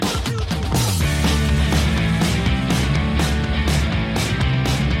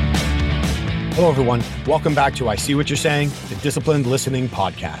Hello, everyone. Welcome back to I See What You're Saying, the Disciplined Listening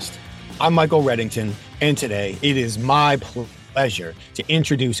Podcast. I'm Michael Reddington, and today it is my pleasure to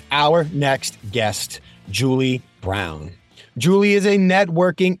introduce our next guest, Julie Brown. Julie is a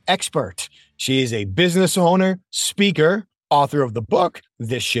networking expert. She is a business owner, speaker, author of the book,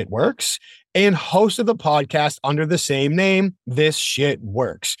 This Shit Works, and host of the podcast under the same name, This Shit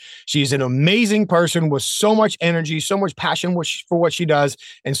Works. She's an amazing person with so much energy, so much passion for what she does,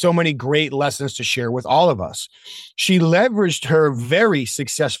 and so many great lessons to share with all of us. She leveraged her very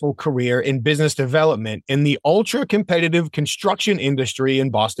successful career in business development in the ultra-competitive construction industry in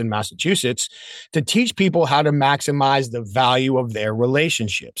Boston, Massachusetts, to teach people how to maximize the value of their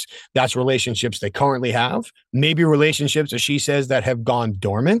relationships. That's relationships they currently have, maybe relationships, as she says, that have gone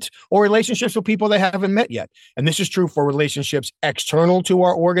dormant, or relationships with people they haven't met yet. And this is true for relationships external to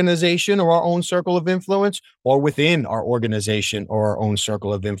our organization or our own circle of influence, or within our organization or our own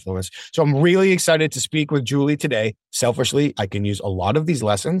circle of influence. So I'm really excited to speak with Julie today. Selfishly, I can use a lot of these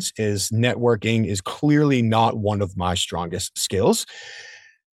lessons, as networking is clearly not one of my strongest skills.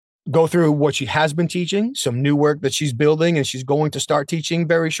 Go through what she has been teaching, some new work that she's building, and she's going to start teaching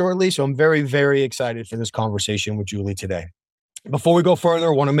very shortly. So I'm very, very excited for this conversation with Julie today. Before we go further,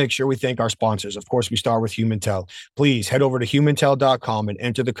 I want to make sure we thank our sponsors. Of course, we start with HumanTel. Please head over to humantel.com and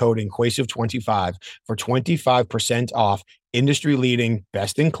enter the code INQUASIVE25 for 25% off industry-leading,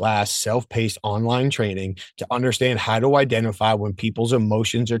 best-in-class, self-paced online training to understand how to identify when people's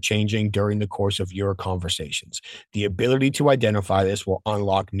emotions are changing during the course of your conversations. The ability to identify this will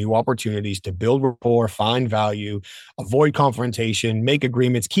unlock new opportunities to build rapport, find value, avoid confrontation, make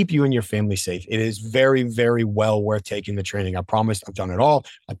agreements, keep you and your family safe. It is very, very well worth taking the training. I promise I've done it all.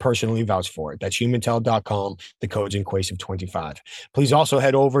 I personally vouch for it. That's humantel.com. The code's INQUASIVE25. Please also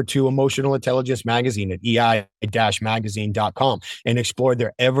head over to Emotional Intelligence Magazine at ei-magazine.com and explore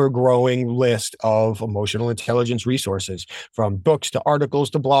their ever-growing list of emotional intelligence resources, from books to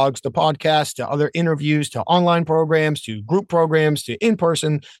articles to blogs to podcasts to other interviews to online programs to group programs to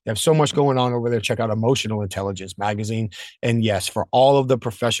in-person. They have so much going on over there. Check out Emotional Intelligence Magazine. And yes, for all of the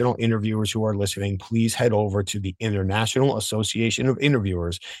professional interviewers who are listening, please head over to the International Association of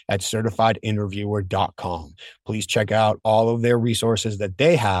Interviewers at certifiedinterviewer.com. Please check out all of their resources that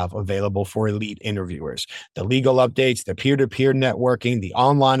they have available for elite interviewers. The legal updates, the peer-to-peer networking, the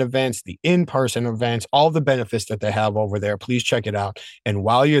online events, the in-person events, all the benefits that they have over there. Please check it out. And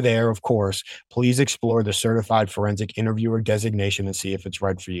while you're there, of course, please explore the Certified Forensic Interviewer designation and see if it's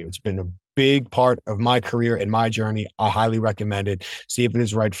right for you. It's been a big part of my career and my journey. I highly recommend it. See if it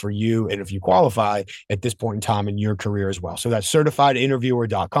is right for you and if you qualify at this point in time in your career as well. So that's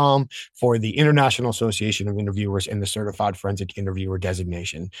certifiedinterviewer.com for the International Association of Interviewers and the Certified Forensic Interviewer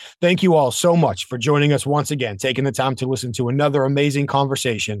designation. Thank you all so much for joining us once again, taking the time to listen to another amazing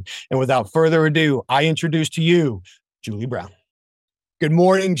conversation. And without further ado, I introduce to you, Julie Brown. Good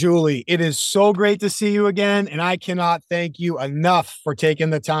morning, Julie. It is so great to see you again, and I cannot thank you enough for taking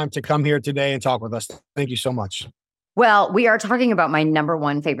the time to come here today and talk with us. Thank you so much. Well, we are talking about my number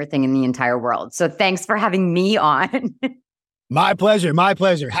one favorite thing in the entire world. So thanks for having me on. My pleasure. My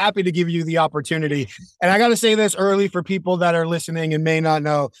pleasure. Happy to give you the opportunity. And I got to say this early for people that are listening and may not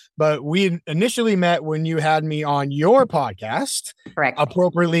know, but we initially met when you had me on your podcast, correct,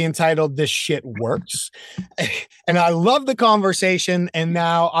 appropriately entitled This Shit Works. And I love the conversation. And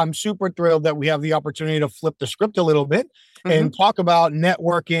now I'm super thrilled that we have the opportunity to flip the script a little bit and talk about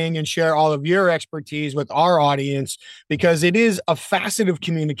networking and share all of your expertise with our audience, because it is a facet of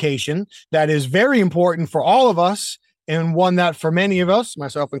communication that is very important for all of us. And one that for many of us,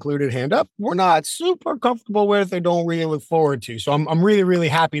 myself included, hand up, we're not super comfortable with or don't really look forward to. So I'm really, really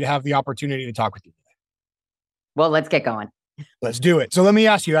happy to have the opportunity to talk with you today. Well, let's get going. Let's do it. So let me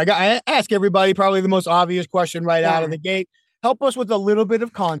ask you, I ask everybody probably the most obvious question right out of the gate. Help us with a little bit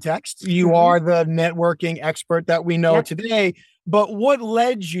of context. You are the networking expert that we know today, but what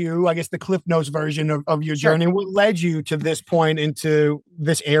led you, I guess the Cliff Notes version of your journey, what led you to this point into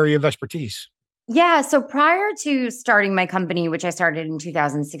this area of expertise? Yeah. So prior to starting my company, which I started in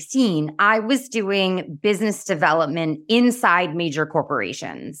 2016, I was doing business development inside major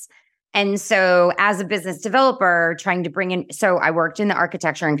corporations. And so as a business developer, trying to bring in, so I worked in the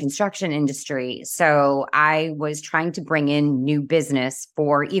architecture and construction industry. So I was trying to bring in new business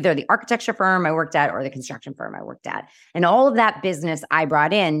for either the architecture firm I worked at or the construction firm I worked at. And all of that business I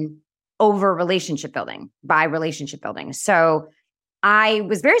brought in over relationship building, by relationship building. So I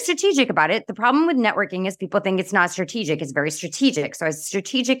was very strategic about it. The problem with networking is people think it's not strategic. It's very strategic. So I was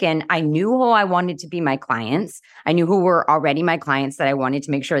strategic and I knew who I wanted to be my clients. I knew who were already my clients that I wanted to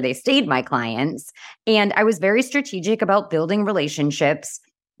make sure they stayed my clients. And I was very strategic about building relationships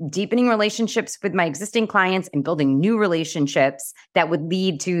deepening relationships with my existing clients and building new relationships that would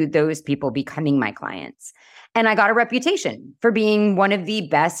lead to those people becoming my clients. And I got a reputation for being one of the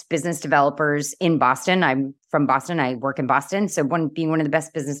best business developers in Boston. I'm from Boston. I work in Boston. So being one of the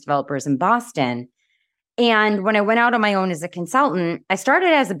best business developers in Boston. And when I went out on my own as a consultant, I started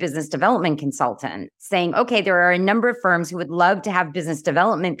as a business development consultant saying, okay, there are a number of firms who would love to have business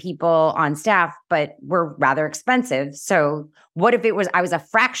development people on staff, but were rather expensive. So what if I was a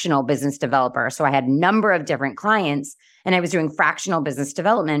fractional business developer? So I had a number of different clients and I was doing fractional business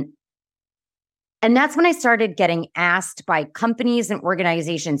development. And that's when I started getting asked by companies and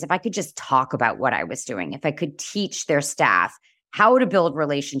organizations if I could just talk about what I was doing, if I could teach their staff how to build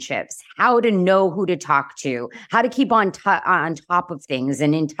relationships, how to know who to talk to, how to keep on top of things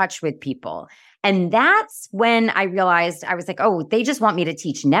and in touch with people. And that's when I realized, I was like, oh, they just want me to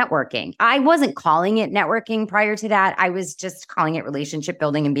teach networking. I wasn't calling it networking prior to that. I was just calling it relationship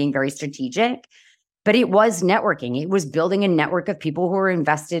building and being very strategic. But it was networking. It was building a network of people who were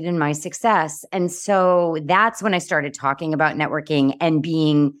invested in my success. And so that's when I started talking about networking and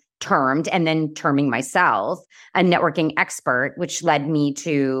being termed, and then terming myself a networking expert, which led me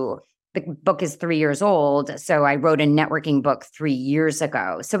to, the book is 3 years old. So I wrote a networking book 3 years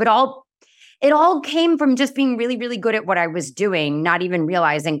ago. So it all came from just being really, really good at what I was doing, not even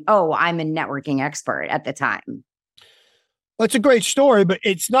realizing, oh, I'm a networking expert at the time. Well, it's a great story, but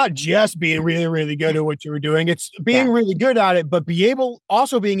it's not just being really, really good at what you were doing. It's being really good at it, but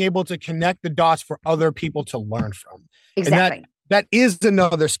also being able to connect the dots for other people to learn from. Exactly. And that is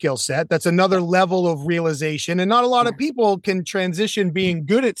another skill set. That's another level of realization. And not a lot of people can transition being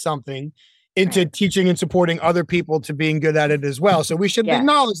good at something into teaching and supporting other people to being good at it as well. So we should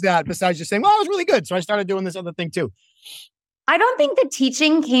acknowledge that, besides just saying, well, I was really good, so I started doing this other thing too. I don't think the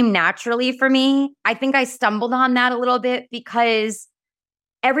teaching came naturally for me. I think I stumbled on that a little bit because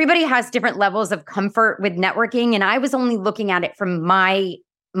everybody has different levels of comfort with networking. And I was only looking at it from my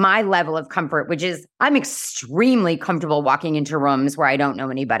level of comfort, which is I'm extremely comfortable walking into rooms where I don't know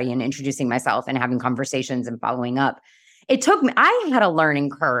anybody and introducing myself and having conversations and following up. It took me, I had a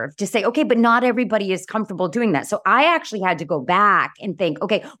learning curve to say, okay, but not everybody is comfortable doing that. So I actually had to go back and think,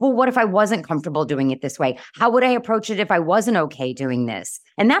 okay, well, what if I wasn't comfortable doing it this way? How would I approach it if I wasn't okay doing this?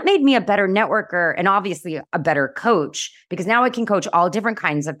 And that made me a better networker and obviously a better coach, because now I can coach all different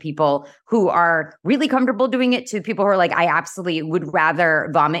kinds of people who are really comfortable doing it to people who are like, I absolutely would rather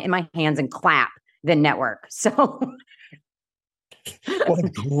vomit in my hands and clap than network. So what a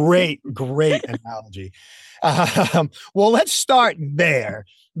great analogy. Well, let's start there,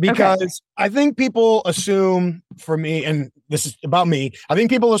 because I think people assume, for me, and this is about me, I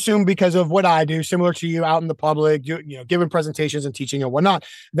think people assume because of what I do, similar to you out in the public, giving presentations and teaching and whatnot,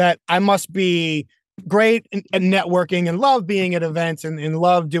 that I must be great at networking and love being at events and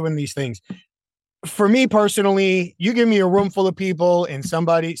love doing these things. For me personally, you give me a room full of people and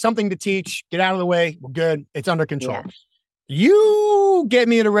something to teach, get out of the way, we're good. It's under control. Yeah. You get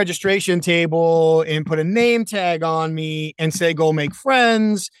me at a registration table and put a name tag on me and say, go make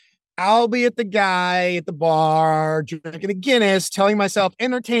friends. I'll be at the guy at the bar, drinking a Guinness, telling myself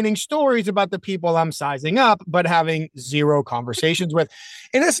entertaining stories about the people I'm sizing up, but having zero conversations with.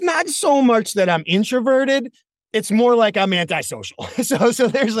 And it's not so much that I'm introverted. It's more like I'm antisocial. So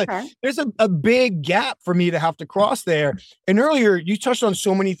there's a big gap for me to have to cross there. And earlier you touched on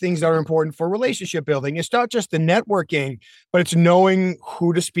so many things that are important for relationship building. It's not just the networking, but it's knowing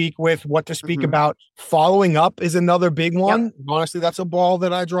who to speak with, what to speak about. Following up is another big one. Yep. Honestly, that's a ball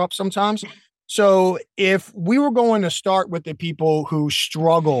that I drop sometimes. So if we were going to start with the people who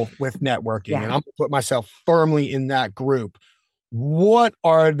struggle with networking, and I'm going to put myself firmly in that group, what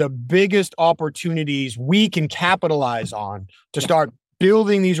are the biggest opportunities we can capitalize on to start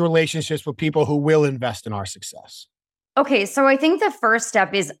building these relationships with people who will invest in our success? Okay, so I think the first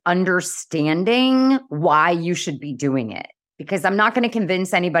step is understanding why you should be doing it, because I'm not going to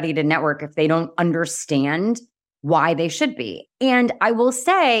convince anybody to network if they don't understand why they should be. And I will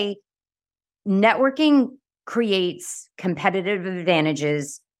say, networking creates competitive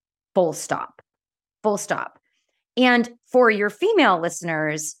advantages, full stop. And for your female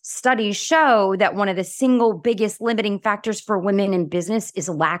listeners, studies show that one of the single biggest limiting factors for women in business is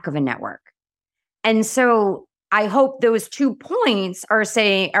lack of a network. And so I hope those 2 points are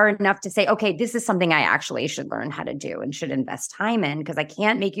enough to say, okay, this is something I actually should learn how to do and should invest time in, because I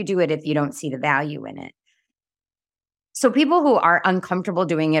can't make you do it if you don't see the value in it. So people who are uncomfortable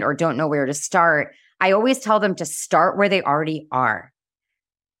doing it or don't know where to start, I always tell them to start where they already are.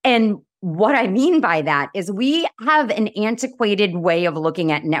 And what I mean by that is we have an antiquated way of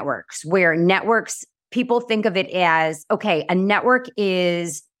looking at networks, where networks, people think of it as, okay, a network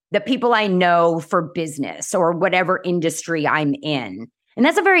is the people I know for business or whatever industry I'm in. And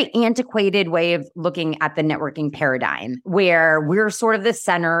that's a very antiquated way of looking at the networking paradigm, where we're sort of the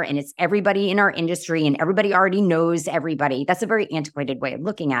center and it's everybody in our industry and everybody already knows everybody. That's a very antiquated way of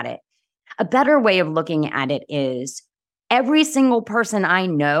looking at it. A better way of looking at it is every single person I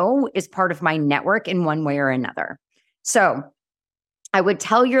know is part of my network in one way or another. So I would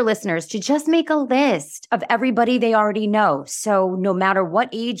tell your listeners to just make a list of everybody they already know. So no matter what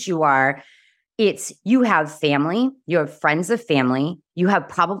age you are, it's you have family, you have friends of family, you have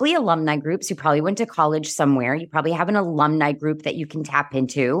probably alumni groups. You probably went to college somewhere. You probably have an alumni group that you can tap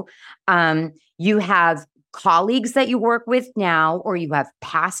into. You have colleagues that you work with now, or you have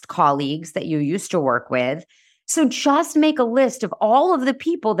past colleagues that you used to work with. So just make a list of all of the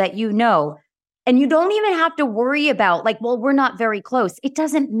people that you know. And you don't even have to worry about like, well, we're not very close. It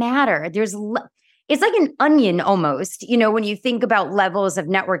doesn't matter. It's like an onion almost, when you think about levels of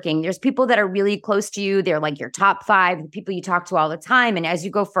networking, there's people that are really close to you. They're like your top 5, the people you talk to all the time. And as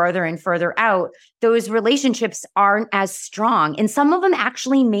you go further and further out, those relationships aren't as strong. And some of them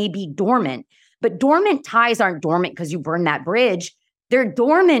actually may be dormant, but dormant ties aren't dormant because you burn that bridge. They're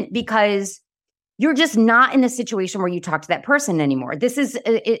dormant because you're just not in a situation where you talk to that person anymore. This is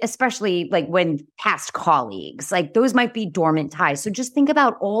especially like when past colleagues, like those might be dormant ties. So just think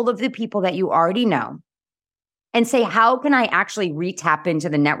about all of the people that you already know and say, how can I actually re-tap into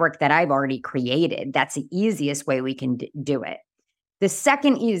the network that I've already created? That's the easiest way we can do it. The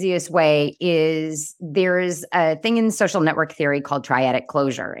second easiest way is there's a thing in social network theory called triadic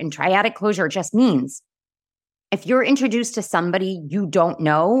closure. And triadic closure just means if you're introduced to somebody you don't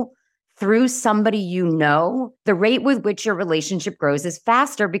know, through somebody you know, the rate with which your relationship grows is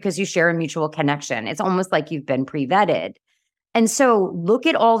faster because you share a mutual connection. It's almost like you've been pre-vetted. And so look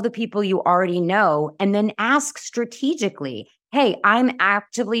at all the people you already know and then ask strategically, hey, I'm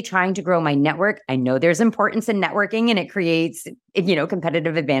actively trying to grow my network. I know there's importance in networking and it creates,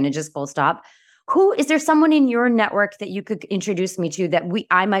 competitive advantages, full stop. Is there someone in your network that you could introduce me to that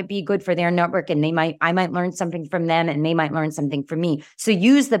I might be good for their network and I might learn something from them and they might learn something from me. So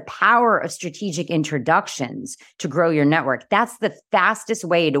use the power of strategic introductions to grow your network. That's the fastest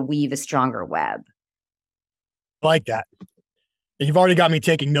way to weave a stronger web. I like that. You've already got me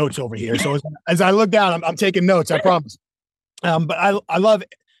taking notes over here. So as I look down, I'm taking notes, I promise. But I love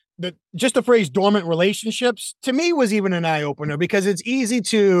just the phrase dormant relationships to me was even an eye opener because it's easy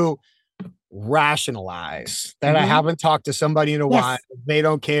to rationalize that I haven't talked to somebody in a while. They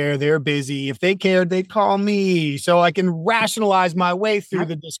don't care. They're busy. If they cared, they'd call me. So I can rationalize my way through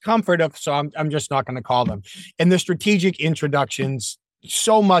the discomfort of, so I'm just not going to call them. And the strategic introductions,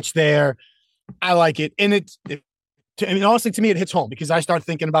 so much there. I like it. And honestly, to me, it hits home because I start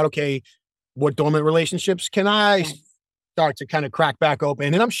thinking about, okay, what dormant relationships can I start to kind of crack back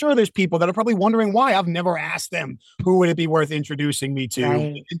open? And I'm sure there's people that are probably wondering why I've never asked them, who would it be worth introducing me to?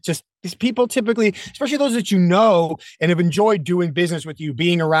 Right. Just these people typically, especially those that you know and have enjoyed doing business with you,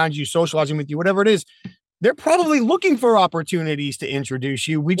 being around you, socializing with you, whatever it is, they're probably looking for opportunities to introduce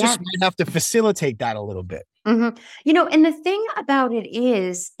you. We just might have to facilitate that a little bit. And the thing about it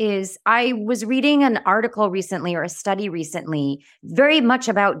is I was reading an article recently or a study recently, very much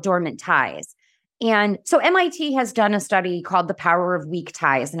about dormant ties. And so MIT has done a study called The Power of Weak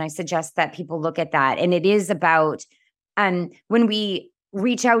Ties. And I suggest that people look at that. And it is about when we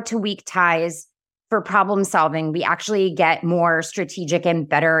reach out to weak ties for problem solving, we actually get more strategic and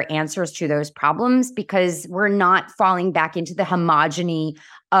better answers to those problems because we're not falling back into the homogeny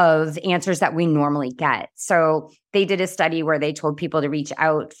of answers that we normally get. So they did a study where they told people to reach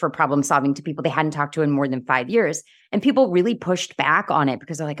out for problem solving to people they hadn't talked to in more than 5 years. And people really pushed back on it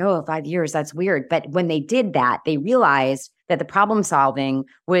because they're like, oh, 5 years, that's weird. But when they did that, they realized that the problem solving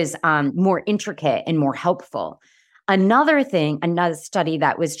was more intricate and more helpful. Another study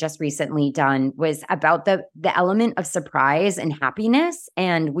that was just recently done was about the element of surprise and happiness.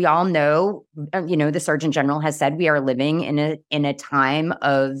 And we all know, the Surgeon General has said we are living in a time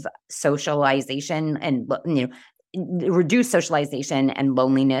of socialization and, reduced socialization and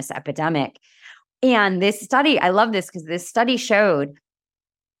loneliness epidemic. And this study, I love this because this study showed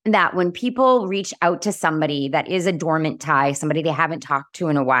that when people reach out to somebody that is a dormant tie, somebody they haven't talked to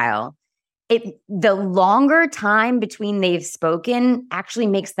in a while, the longer time between they've spoken actually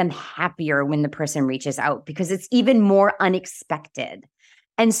makes them happier when the person reaches out because it's even more unexpected.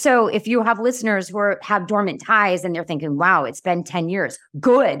 And so if you have listeners who have dormant ties and they're thinking, wow, it's been 10 years,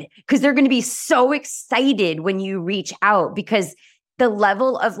 good, because they're going to be so excited when you reach out because the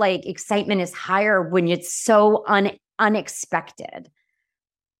level of excitement is higher when it's so unexpected.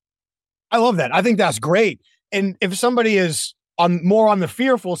 I love that. I think that's great. And if somebody is on more on the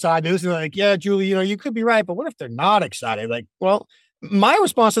fearful side, they listen to like, yeah, Julie, you could be right, but what if they're not excited? Like, well, my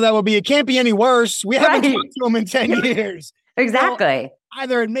response to that would be, it can't be any worse. We haven't talked to them in 10 years. Exactly. So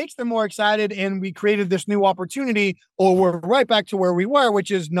either it makes them more excited and we created this new opportunity, or we're right back to where we were,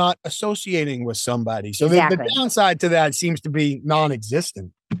 which is not associating with somebody. So the downside to that seems to be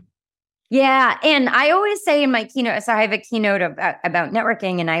non-existent. Yeah. And I always say in my keynote, so I have a keynote about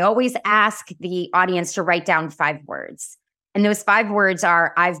networking, and I always ask the audience to write down 5 words. And those 5 words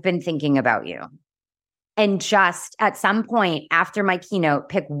are, I've been thinking about you. And just at some point after my keynote,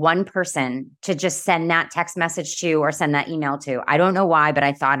 pick one person to just send that text message to or send that email to. I don't know why, but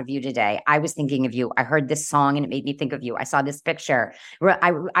I thought of you today. I was thinking of you. I heard this song and it made me think of you. I saw this picture.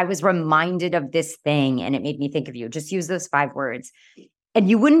 I was reminded of this thing and it made me think of you. Just use those 5 words. And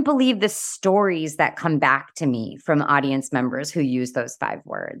you wouldn't believe the stories that come back to me from audience members who use those 5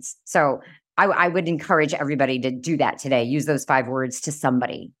 words. So I would encourage everybody to do that today. Use those 5 words to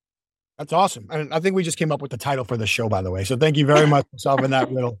somebody. That's awesome. And I think we just came up with the title for the show, by the way. So thank you very much for solving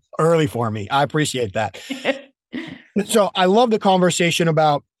that riddle early for me. I appreciate that. So I love the conversation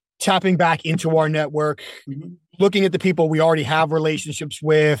about tapping back into our network, looking at the people we already have relationships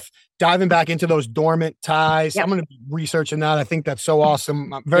with, diving back into those dormant ties. Yep. I'm going to be researching that. I think that's so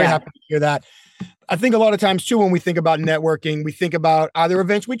awesome. I'm very happy to hear that. I think a lot of times too, when we think about networking, we think about either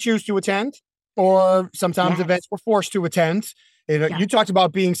events we choose to attend or sometimes events we're forced to attend. You talked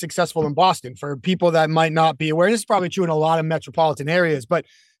about being successful in Boston. For people that might not be aware, this is probably true in a lot of metropolitan areas, but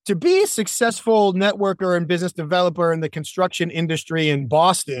to be a successful networker and business developer in the construction industry in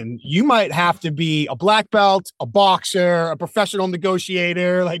Boston, you might have to be a black belt, a boxer, a professional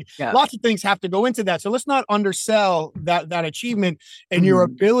negotiator. Lots of things have to go into that. So let's not undersell that achievement and your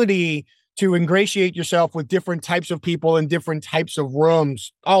ability to ingratiate yourself with different types of people in different types of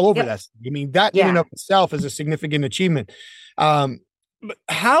rooms all over that. I mean, that in and of itself is a significant achievement. But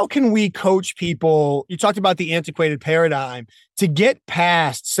how can we coach people? You talked about the antiquated paradigm to get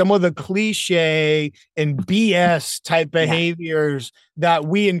past some of the cliche and BS type behaviors that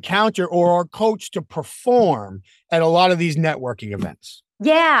we encounter or are coached to perform at a lot of these networking events.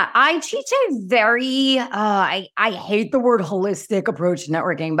 Yeah, I teach a very, I hate the word holistic approach to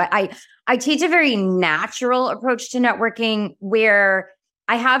networking, but I teach a very natural approach to networking where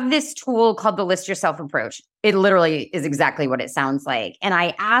I have this tool called the List Yourself approach. It literally is exactly what it sounds like. And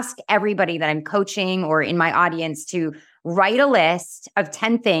I ask everybody that I'm coaching or in my audience to write a list of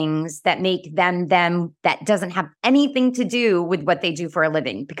 10 things that make them that doesn't have anything to do with what they do for a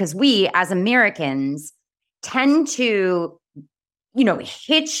living. Because we as Americans tend to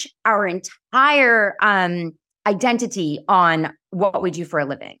hitch our entire identity on what we do for a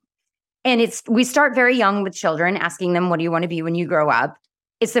living. And we start very young with children, asking them, what do you want to be when you grow up?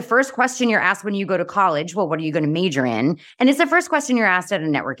 It's the first question you're asked when you go to college. Well, what are you going to major in? And it's the first question you're asked at a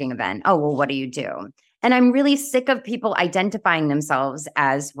networking event. Oh, well, what do you do? And I'm really sick of people identifying themselves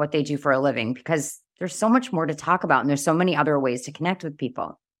as what they do for a living because there's so much more to talk about and there's so many other ways to connect with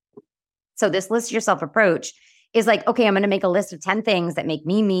people. So this List Yourself approach is like, okay, I'm going to make a list of 10 things that make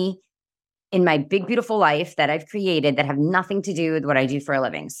me in my big, beautiful life that I've created that have nothing to do with what I do for a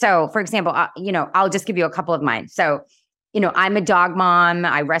living. So for example, I'll just give you a couple of mine. So, I'm a dog mom.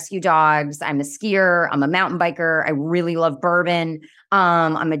 I rescue dogs. I'm a skier. I'm a mountain biker. I really love bourbon.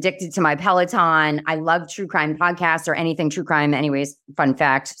 I'm addicted to my Peloton. I love true crime podcasts or anything true crime. Anyways, fun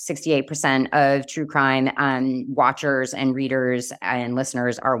fact, 68% of true crime watchers and readers and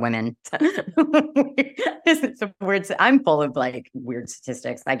listeners are women. It's a weird, I'm full of weird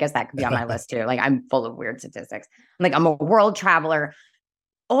statistics. I guess that could be on my list too. I'm full of weird statistics. I'm a world traveler.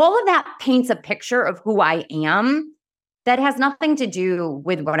 All of that paints a picture of who I am that has nothing to do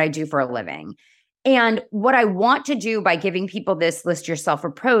with what I do for a living. And what I want to do by giving people this List Yourself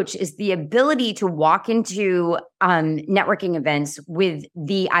approach is the ability to walk into networking events with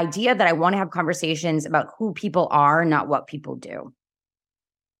the idea that I want to have conversations about who people are, not what people do.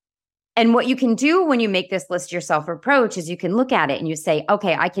 And what you can do when you make this List Yourself approach is you can look at it and you say,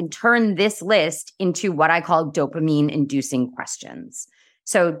 okay, I can turn this list into what I call dopamine-inducing questions.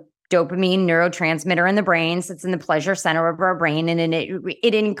 So dopamine, neurotransmitter in the brain, sits in the pleasure center of our brain, and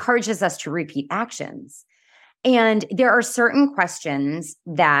it encourages us to repeat actions. And there are certain questions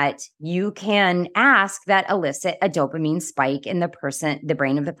that you can ask that elicit a dopamine spike in the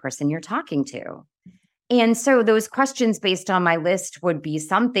brain of the person you're talking to. And so those questions based on my list would be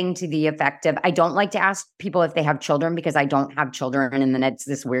something to the effect of, I don't like to ask people if they have children because I don't have children. And then it's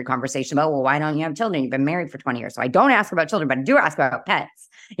this weird conversation about, well, why don't you have children? You've been married for 20 years. So I don't ask about children, but I do ask about pets,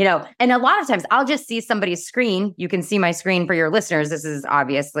 and a lot of times I'll just see somebody's screen. You can see my screen for your listeners. This is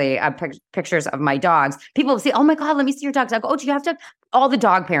obviously pictures of my dogs. People will say, oh my God, let me see your dogs. I go, oh, do you have to? All the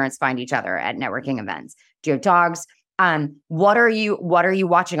dog parents find each other at networking events. Do you have dogs? What are you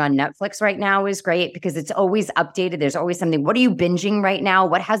watching on Netflix right now is great because it's always updated. There's always something. What are you binging right now?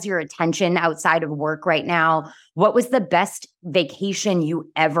 What has your attention outside of work right now? What was the best vacation you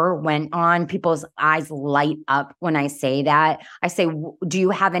ever went on? People's eyes light up when I say that. I say, do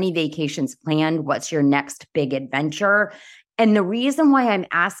you have any vacations planned? What's your next big adventure? And the reason why I'm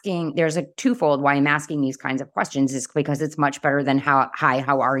asking, there's a twofold why I'm asking these kinds of questions is because it's much better than how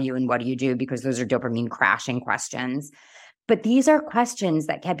are you and what do you do? Because those are dopamine crashing questions. But these are questions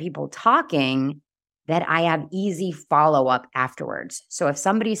that get people talking that I have easy follow-up afterwards. So if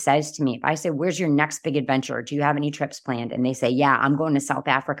somebody says to me, if I say, where's your next big adventure? Do you have any trips planned? And they say, yeah, I'm going to South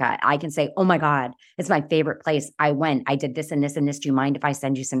Africa. I can say, oh my God, it's my favorite place. I went, I did this and this and this. Do you mind if I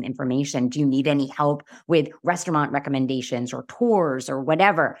send you some information? Do you need any help with restaurant recommendations or tours or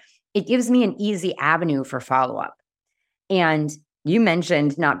whatever? It gives me an easy avenue for follow-up. And you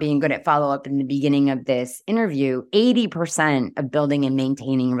mentioned not being good at follow-up in the beginning of this interview. 80% of building and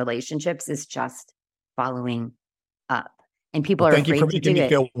maintaining relationships is just following up. And people are afraid to do it. Thank you for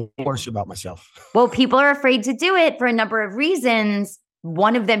making me feel worse about myself. Well, people are afraid to do it for a number of reasons.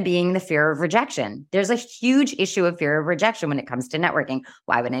 One of them being the fear of rejection. There's a huge issue of fear of rejection when it comes to networking.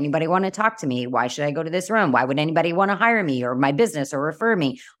 Why would anybody want to talk to me? Why should I go to this room? Why would anybody want to hire me or my business or refer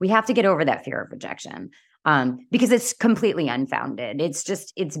me? We have to get over that fear of rejection because it's completely unfounded.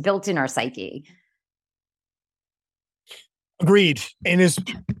 It's built in our psyche. Agreed. And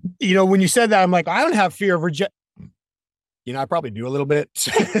when you said that, I'm like, I don't have fear of rejection. I probably do a little bit.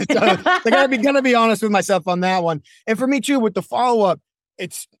 I gotta be honest with myself on that one. And for me too, with the follow-up,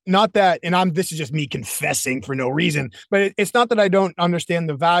 it's not that, and this is just me confessing for no reason, but it's not that I don't understand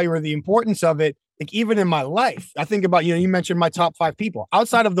the value or the importance of it. Like even in my life, I think about, you mentioned my top 5 people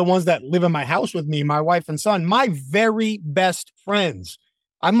outside of the ones that live in my house with me, my wife and son, my very best friends,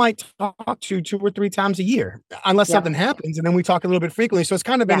 I might talk to 2 or 3 times a year, unless something happens. And then we talk a little bit frequently. So it's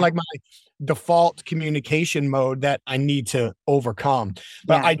kind of been like my default communication mode that I need to overcome.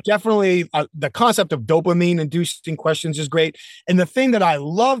 But I definitely, the concept of dopamine inducing questions is great. And the thing that I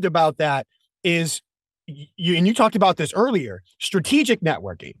loved about that is, you talked about this earlier, strategic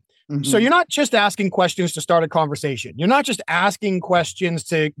networking. Mm-hmm. So you're not just asking questions to start a conversation. You're not just asking questions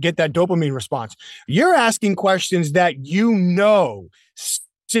to get that dopamine response. You're asking questions that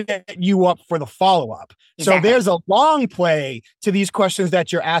set you up for the follow-up. Exactly. So there's a long play to these questions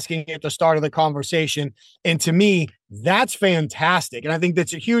that you're asking at the start of the conversation. And to me, that's fantastic. And I think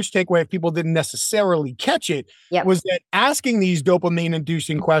that's a huge takeaway if people didn't necessarily catch it, was that asking these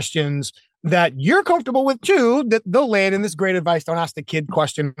dopamine-inducing questions that you're comfortable with too, that they'll land in this great advice, don't ask the kid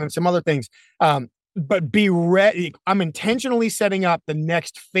question and some other things. But be ready. I'm intentionally setting up the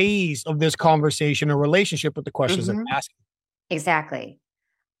next phase of this conversation or relationship with the questions I'm asking. Exactly.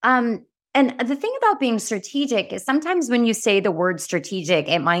 And the thing about being strategic is sometimes when you say the word strategic,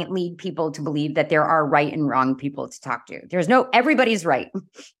 it might lead people to believe that there are right and wrong people to talk to. Everybody's right.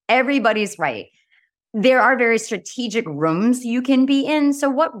 Everybody's right. There are very strategic rooms you can be in. So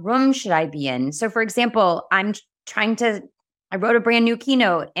what room should I be in? So for example, I wrote a brand new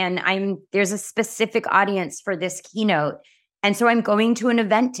keynote and there's a specific audience for this keynote. And so I'm going to an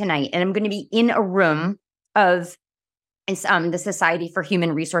event tonight and I'm going to be in a room of the Society for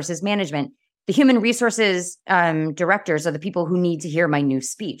Human Resources Management. The human resources directors are the people who need to hear my new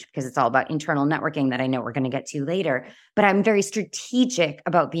speech because it's all about internal networking that I know we're going to get to later. But I'm very strategic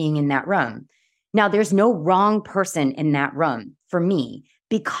about being in that room. Now, there's no wrong person in that room for me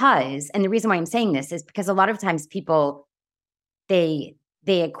and the reason why I'm saying this is because a lot of times people, they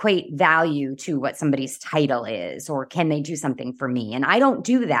equate value to what somebody's title is or can they do something for me? And I don't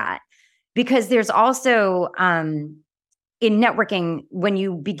do that because there's also in networking, when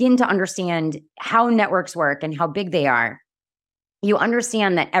you begin to understand how networks work and how big they are, you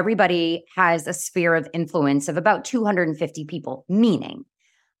understand that everybody has a sphere of influence of about 250 people, meaning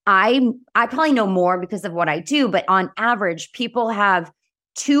I probably know more because of what I do, but on average, people have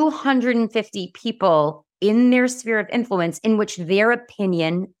 250 people in their sphere of influence in which their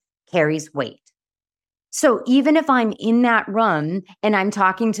opinion carries weight. So even if I'm in that room and I'm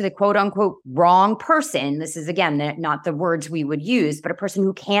talking to the quote unquote wrong person, this is again, not the words we would use, but a person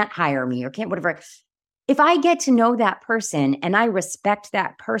who can't hire me or can't whatever, If I get to know that person and I respect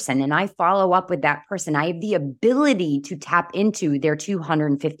that person and I follow up with that person, I have the ability to tap into their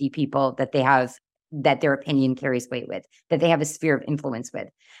 250 people that they have, that their opinion carries weight with, that they have a sphere of influence with.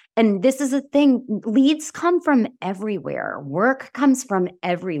 And this is a thing, leads come from everywhere. Work comes from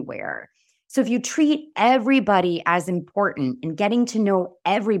everywhere. So if you treat everybody as important and getting to know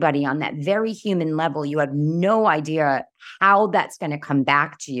everybody on that very human level, you have no idea how that's going to come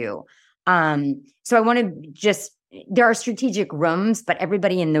back to you. So I want to there are strategic rooms, but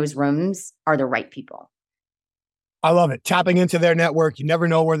everybody in those rooms are the right people. I love it. Tapping into their network. You never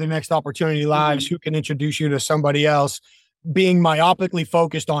know where the next opportunity lies, who can introduce you to somebody else. Being myopically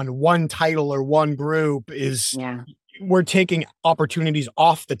focused on one title or one group we're taking opportunities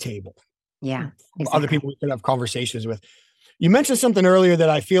off the table. Yeah. Exactly. Other people we could have conversations with. You mentioned something earlier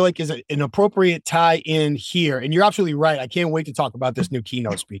that I feel like is an appropriate tie in here. And you're absolutely right. I can't wait to talk about this new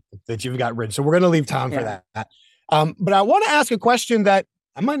keynote speech that you've got written. So we're going to leave time for that. But I want to ask a question that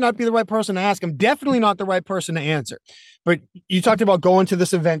I might not be the right person to ask. I'm definitely not the right person to answer. But you talked about going to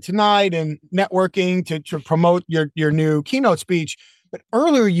this event tonight and networking to promote your new keynote speech. But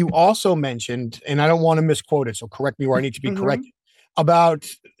earlier you also mentioned, and I don't want to misquote it, so correct me where I need to be corrected, about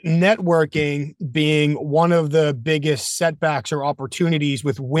networking being one of the biggest setbacks or opportunities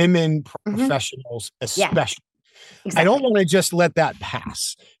with women professionals, especially. Yeah, exactly. I don't want to just let that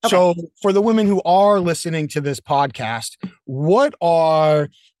pass. Okay. So for the women who are listening to this podcast, what are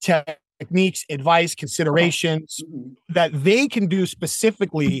techniques, advice, considerations that they can do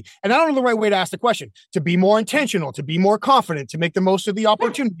specifically? And I don't know the right way to ask the question, to be more intentional, to be more confident, to make the most of the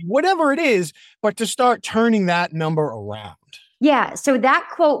opportunity, whatever it is, but to start turning that number around. Yeah. So that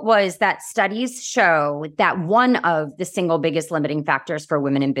quote was that studies show that one of the single biggest limiting factors for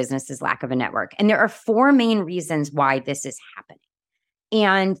women in business is lack of a network. And there are 4 main reasons why this is happening.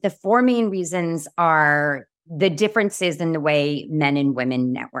 And the 4 main reasons are the differences in the way men and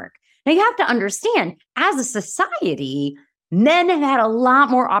women network. Now, you have to understand, as a society, men have had a lot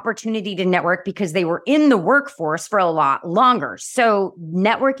more opportunity to network because they were in the workforce for a lot longer. So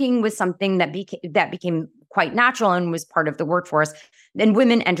networking was something that became quite natural and was part of the workforce. Then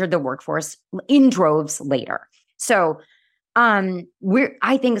women entered the workforce in droves later. So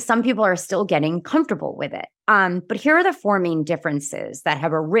I think some people are still getting comfortable with it. But here are the 4 main differences that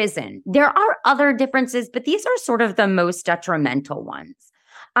have arisen. There are other differences, but these are sort of the most detrimental ones.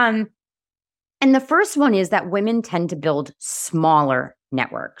 And the first one is that women tend to build smaller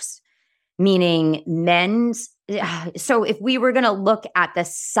networks, meaning so if we were going to look at the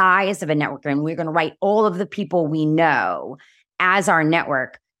size of a network and we're going to write all of the people we know as our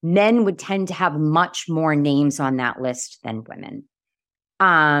network, men would tend to have much more names on that list than women.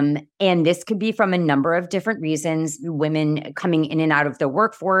 And this could be from a number of different reasons, women coming in and out of the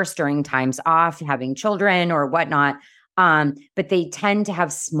workforce during times off, having children or whatnot. But they tend to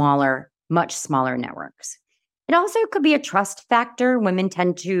have much smaller networks. It also could be a trust factor. Women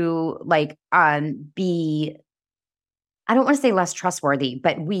tend to be, I don't want to say less trustworthy,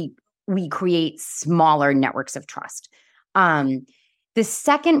 but we create smaller networks of trust. The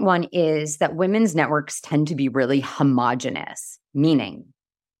second one is that women's networks tend to be really homogenous, meaning,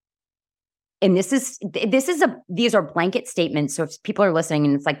 and these are blanket statements. So if people are listening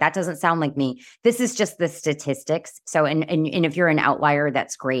and it's like, that doesn't sound like me, this is just the statistics. So, and if you're an outlier,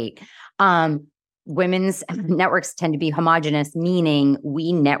 that's great. Women's networks tend to be homogenous, meaning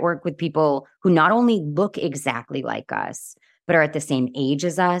we network with people who not only look exactly like us, but are at the same age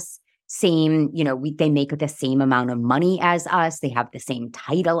as us. They make the same amount of money as us. They have the same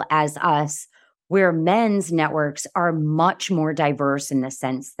title as us, where men's networks are much more diverse in the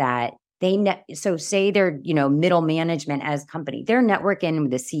sense that so say they're, middle management as company, they're networking with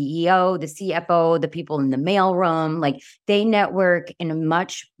the CEO, the CFO, the people in the mailroom, like they network in a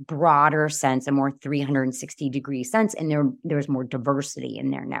much broader sense, a more 360-degree sense, and there's more diversity in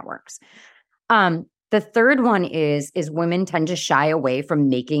their networks. The third one is women tend to shy away from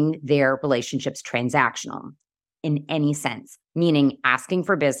making their relationships transactional in any sense, meaning asking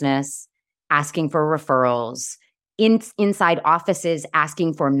for business, asking for referrals, inside offices,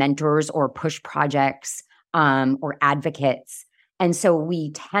 asking for mentors or push projects or advocates. And so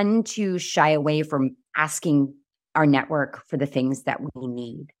we tend to shy away from asking our network for the things that we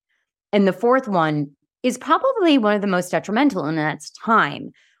need. And the fourth one is probably one of the most detrimental, and that's time.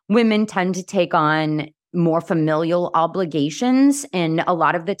 Women tend to take on more familial obligations. And a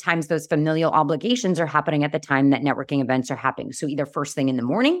lot of the times those familial obligations are happening at the time that networking events are happening. So either first thing in the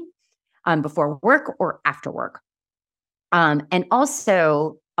morning, before work, or after work. And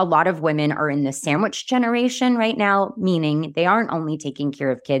also a lot of women are in the sandwich generation right now, meaning they aren't only taking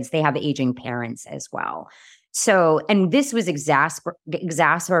care of kids, they have aging parents as well. So, and this was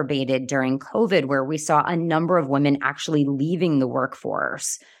exacerbated during COVID, where we saw a number of women actually leaving the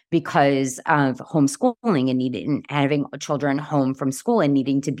workforce because of homeschooling and having children home from school and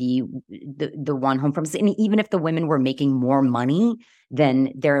needing to be the one home from. And even if the women were making more money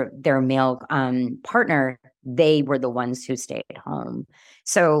than their male partner, they were the ones who stayed home.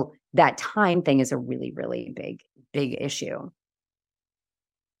 So that time thing is a really, really big issue.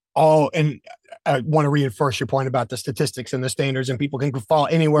 Oh, and I want to reinforce your point about the statistics and the standards, and people can fall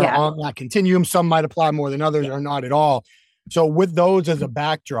anywhere on that continuum. Some might apply more than others or not at all. So with those as a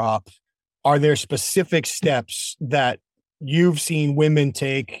backdrop, are there specific steps that you've seen women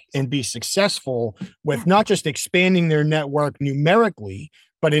take and be successful with, not just expanding their network numerically,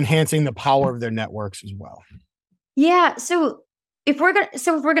 but enhancing the power of their networks as well? Yeah. So if we're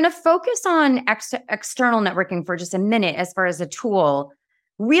gonna focus on external networking for just a minute, as far as a tool,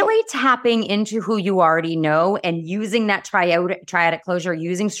 really tapping into who you already know and using that triadic closure,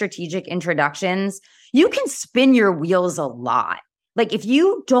 using strategic introductions, you can spin your wheels a lot. Like if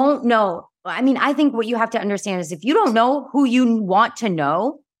you don't know, I mean, I think what you have to understand is if you don't know who you want to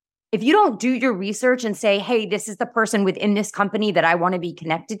know, if you don't do your research and say, hey, this is the person within this company that I want to be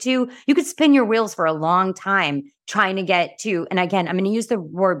connected to, you could spin your wheels for a long time trying to get to, and again, I'm going to use the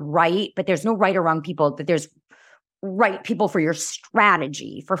word right, but there's no right or wrong people, but there's right people for your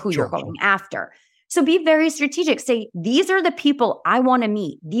strategy for who you're going after. So be very strategic. Say, these are the people I want to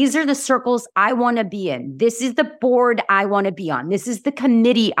meet. These are the circles I want to be in. This is the board I want to be on. This is the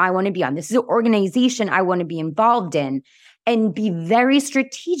committee I want to be on. This is the organization I want to be involved in. And be very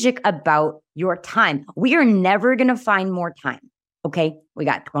strategic about your time. We are never going to find more time. Okay. We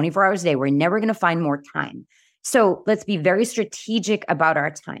got 24 hours a day. We're never going to find more time. So let's be very strategic about our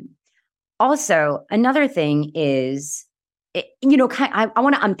time. Also, another thing is, I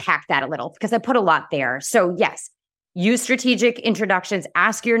want to unpack that a little because I put a lot there. So yes, use strategic introductions,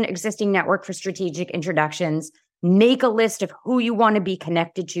 ask your existing network for strategic introductions, make a list of who you want to be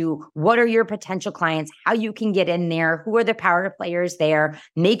connected to, what are your potential clients, how you can get in there, who are the power players there,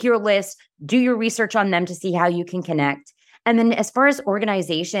 make your list, do your research on them to see how you can connect. And then as far as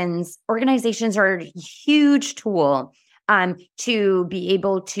organizations are a huge tool to be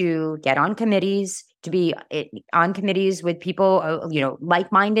able to get on committees, to be on committees with people,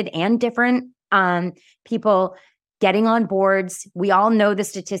 like-minded and different people, getting on boards. We all know the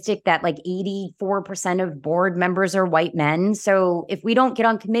statistic that like 84% of board members are white men. So if we don't get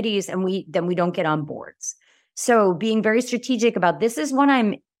on committees then we don't get on boards. So being very strategic about this is what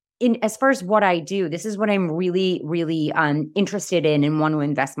I'm in, as far as what I do, this is what I'm really, really interested in and want to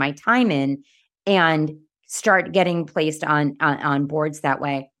invest my time in and start getting placed on boards that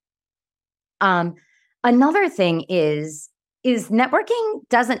way. Another thing is networking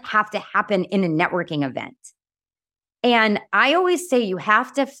doesn't have to happen in a networking event. And I always say you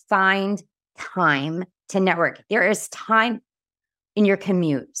have to find time to network. There is time in your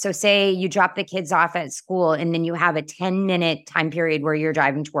commute. So say you drop the kids off at school and then you have a 10-minute time period where you're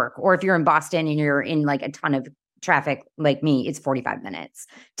driving to work. Or if you're in Boston and you're in like a ton of traffic like me, it's 45 minutes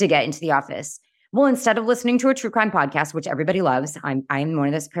to get into the office. Well, instead of listening to a true crime podcast, which everybody loves, I'm one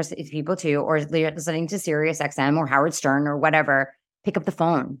of those people too, or listening to Sirius XM or Howard Stern or whatever, pick up the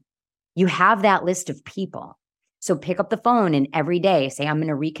phone. You have that list of people. So pick up the phone and every day say, I'm going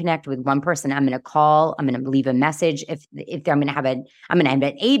to reconnect with one person. I'm going to call. I'm going to leave a message. If I'm going to have an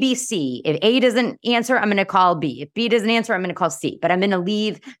ABC. If A doesn't answer, I'm going to call B. If B doesn't answer, I'm going to call C. But I'm going to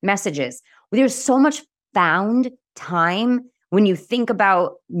leave messages. There's so much found time when you think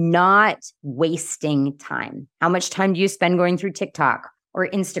about not wasting time. How much time do you spend going through TikTok or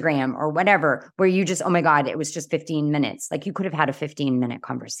Instagram or whatever, where you just, oh my God, it was just 15 minutes. Like you could have had a 15-minute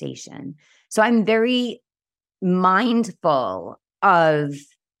conversation. So I'm very mindful of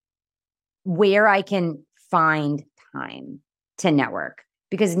where I can find time to network,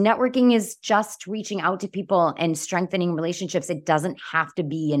 because networking is just reaching out to people and strengthening relationships. It doesn't have to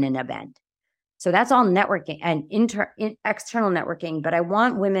be in an event. So that's all networking and external networking. But I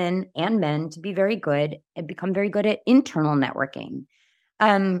want women and men to be very good and become very good at internal networking.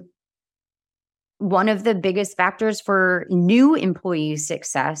 One of the biggest factors for new employee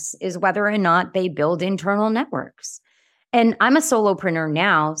success is whether or not they build internal networks. And I'm a solopreneur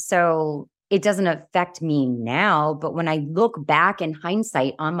now, so it doesn't affect me now. But when I look back in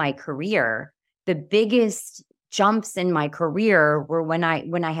hindsight on my career, the biggest jumps in my career were when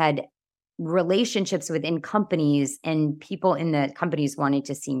I had relationships within companies and people in the companies wanted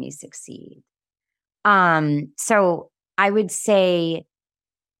to see me succeed. So I would say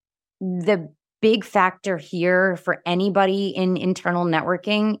the big factor here for anybody in internal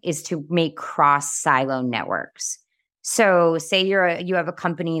networking is to make cross silo networks. So say you have a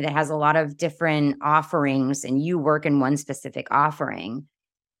company that has a lot of different offerings and you work in one specific offering.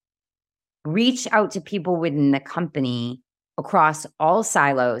 Reach out to people within the company across all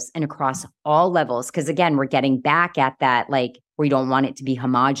silos and across all levels. Because again, we're getting back at that, like, we don't want it to be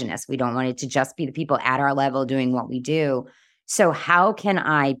homogenous. We don't want it to just be the people at our level doing what we do. So how can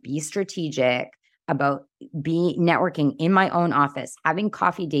I be strategic about networking in my own office, having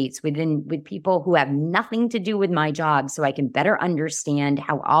coffee dates with people who have nothing to do with my job so I can better understand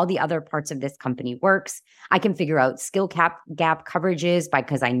how all the other parts of this company works. I can figure out skill gap coverages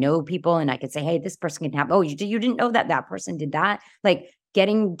because I know people and I can say, hey, this person can have, oh, you didn't know that person did that. Like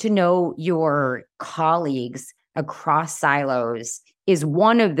getting to know your colleagues across silos is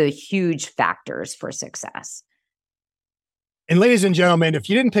one of the huge factors for success. And ladies and gentlemen, if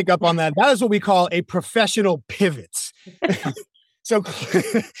you didn't pick up on that, that is what we call a professional pivot. So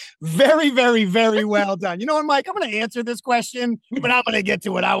very, very, very well done. You know what, Mike, I'm going to answer this question, but I'm going to get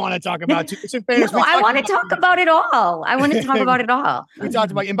to what I want to talk about too. I want to talk about it all. I want to talk about it all. We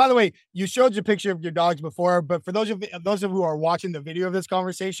talked about, and by the way, you showed your picture of your dogs before, but for those of you who are watching the video of this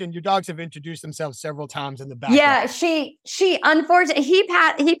conversation, your dogs have introduced themselves several times in the background. Yeah, she unfortunately, he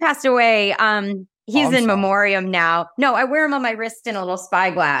passed away. He's in memoriam now. No, I wear him on my wrist in a little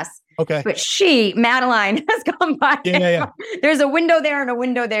spyglass. Okay. But Madeline has come by. Yeah. There's a window there and a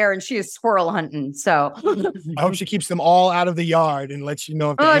window there, and she is squirrel hunting. So I hope she keeps them all out of the yard and lets you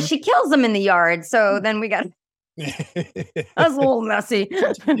know. If she kills them in the yard. So then we got. That's a little messy.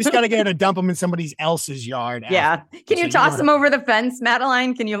 You just got to get her to dump them in somebody else's yard. Yeah. Can you toss them over the fence,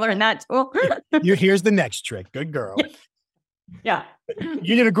 Madeline? Can you learn that tool? Here's the next trick. Good girl. Yeah.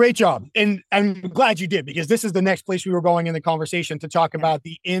 You did a great job. And I'm glad you did, because this is the next place we were going in the conversation to talk about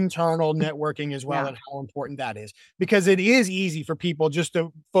the internal networking as well and how important that is. Because it is easy for people just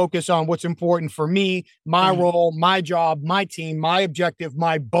to focus on what's important for me, my role, my job, my team, my objective,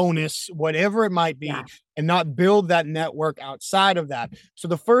 my bonus, whatever it might be, and not build that network outside of that. So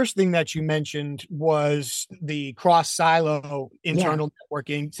the first thing that you mentioned was the cross-silo internal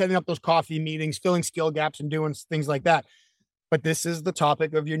networking, setting up those coffee meetings, filling skill gaps and doing things like that. But this is the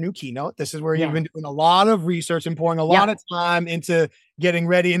topic of your new keynote. This is where you've been doing a lot of research and pouring a lot of time into getting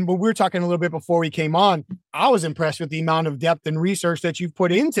ready. And when we were talking a little bit before we came on, I was impressed with the amount of depth and research that you've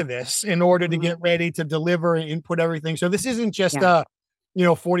put into this in order to get ready to deliver and input everything. So this isn't just a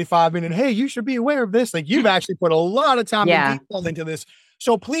 45-minute, hey, you should be aware of this. Like, you've actually put a lot of time and detail into this.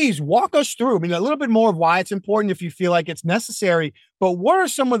 So please walk us through, a little bit more of why it's important if you feel like it's necessary, but what are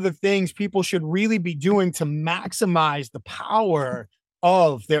some of the things people should really be doing to maximize the power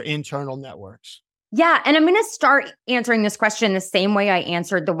of their internal networks? Yeah. And I'm going to start answering this question the same way I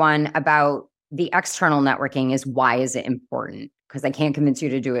answered the one about the external networking is, why is it important? Because I can't convince you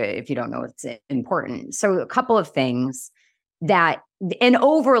to do it if you don't know it's important. So a couple of things that an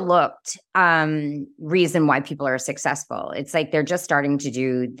overlooked reason why people are successful. It's like they're just starting to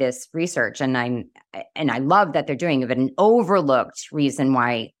do this research, and I love that they're doing it. But an overlooked reason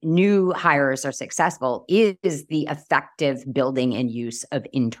why new hires are successful is the effective building and use of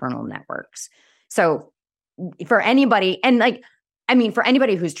internal networks. So for anybody, for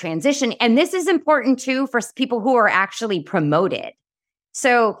anybody who's transitioned, and this is important too for people who are actually promoted.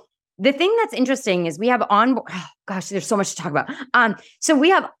 So the thing that's interesting is we have there's so much to talk about. So we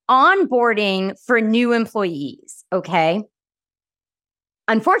have onboarding for new employees. Okay.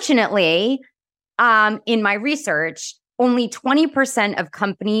 Unfortunately, in my research, only 20% of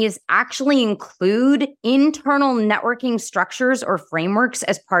companies actually include internal networking structures or frameworks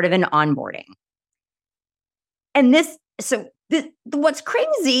as part of an onboarding. And what's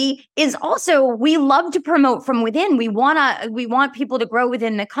crazy is also we love to promote from within. We want people to grow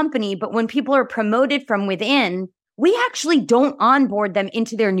within the company, but when people are promoted from within, we actually don't onboard them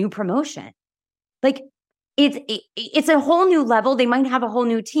into their new promotion. Like it's a whole new level. They might have a whole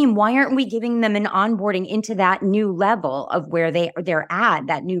new team. Why aren't we giving them an onboarding into that new level of where they're at,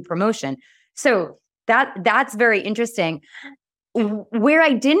 that new promotion? So that's very interesting. Where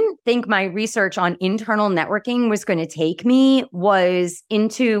I didn't think my research on internal networking was going to take me was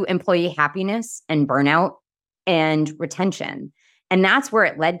into employee happiness and burnout and retention. And that's where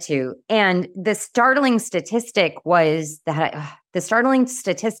it led to. And the startling statistic is that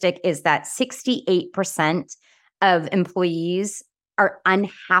 68% of employees are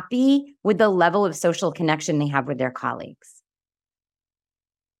unhappy with the level of social connection they have with their colleagues.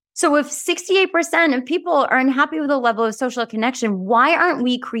 So if 68% of people are unhappy with the level of social connection, why aren't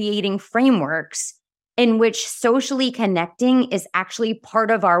we creating frameworks in which socially connecting is actually part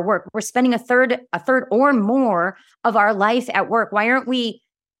of our work. We're spending a third or more of our life at work. Why aren't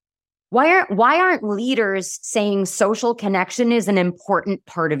leaders saying social connection is an important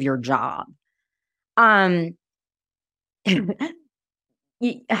part of your job? Millennials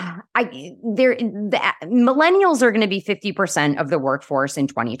are going to be 50% of the workforce in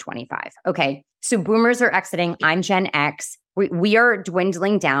 2025. Okay. So boomers are exiting. I'm Gen X. We are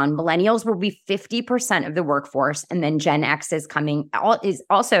dwindling down. Millennials will be 50% of the workforce. And then Gen X is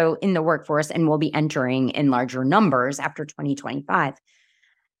also in the workforce and will be entering in larger numbers after 2025.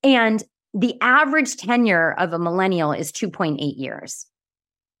 And the average tenure of a millennial is 2.8 years.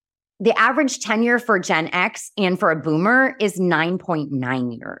 The average tenure for Gen X and for a boomer is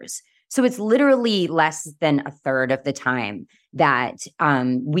 9.9 years. So it's literally less than a third of the time that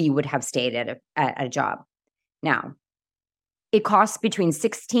we would have stayed at a job. Now, it costs between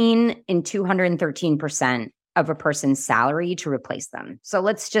 16 and 213% of a person's salary to replace them. So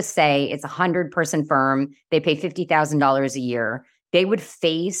let's just say it's a 100-person firm. They pay $50,000 a year. They would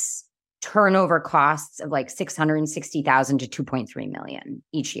face turnover costs of like $660,000 to $2.3 million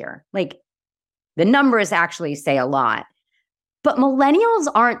each year. Like, the numbers actually say a lot. But millennials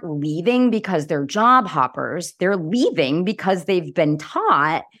aren't leaving because they're job hoppers. They're leaving because they've been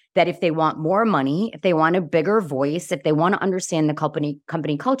taught that if they want more money, if they want a bigger voice, if they want to understand the company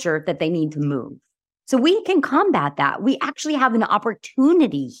culture, that they need to move. So we can combat that. We actually have an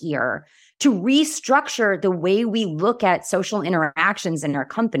opportunity here to restructure the way we look at social interactions in our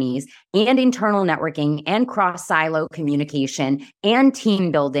companies and internal networking and cross-silo communication and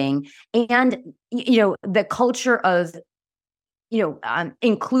team building and, the culture of,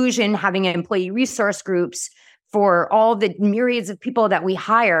 inclusion, having employee resource groups for all the myriads of people that we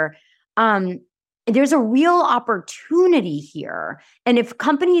hire. There's a real opportunity here. And if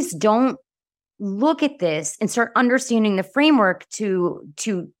companies don't look at this and start understanding the framework to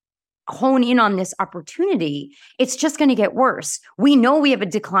hone in on this opportunity, it's just going to get worse. We know we have a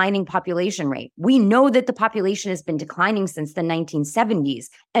declining population rate. We know that the population has been declining since the 1970s.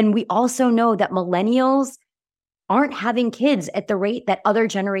 And we also know that millennials aren't having kids at the rate that other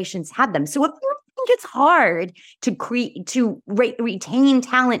generations had them. So if you think it's hard to retain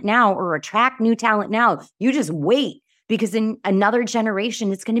talent now or attract new talent now, you just wait, because in another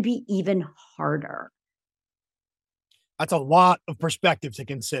generation, it's going to be even harder. That's a lot of perspective to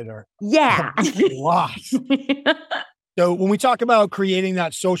consider. Yeah. A lot. So when we talk about creating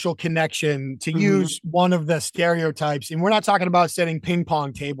that social connection, to use one of the stereotypes, and we're not talking about setting ping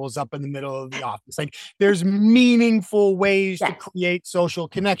pong tables up in the middle of the office. Like, there's meaningful ways to create social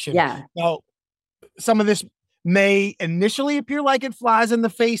connection. Yeah. Now, some of this may initially appear like it flies in the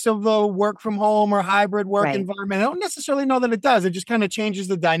face of the work from home or hybrid work environment. I don't necessarily know that it does. It just kind of changes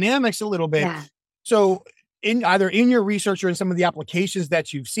the dynamics a little bit. Yeah. So either in your research or in some of the applications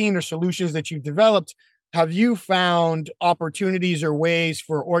that you've seen or solutions that you've developed, have you found opportunities or ways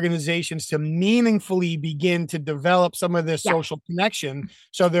for organizations to meaningfully begin to develop some of this social connection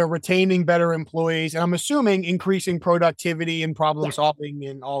so they're retaining better employees? And I'm assuming increasing productivity and problem solving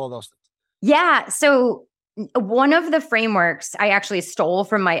and all of those things. Yeah. So one of the frameworks I actually stole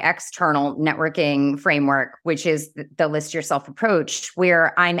from my external networking framework, which is the List Yourself approach,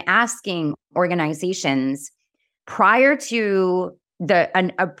 where I'm asking organizations prior to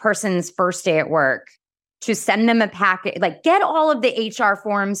a person's first day at work to send them a packet, like get all of the HR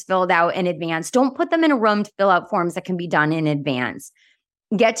forms filled out in advance. Don't put them in a room to fill out forms that can be done in advance.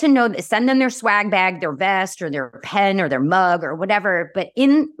 Get to know, send them their swag bag, their vest, or their pen, or their mug, or whatever. But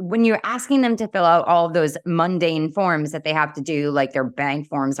when you're asking them to fill out all of those mundane forms that they have to do, like their bank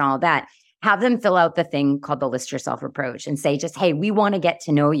forms and all that, have them fill out the thing called the List Yourself approach and say, just, hey, we want to get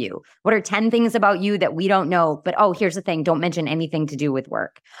to know you. What are 10 things about you that we don't know? But, oh, here's the thing. Don't mention anything to do with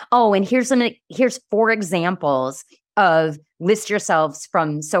work. Oh, and here's 4 examples of list yourselves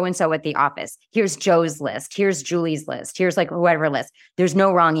from so-and-so at the office. Here's Joe's list. Here's Julie's list. Here's like whatever list. There's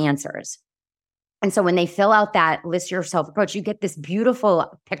no wrong answers. And so when they fill out that List Yourself approach, you get this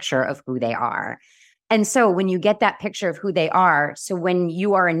beautiful picture of who they are. And so when you get that picture of who they are, so when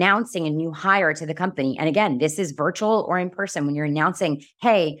you are announcing a new hire to the company, and again, this is virtual or in person, when you're announcing,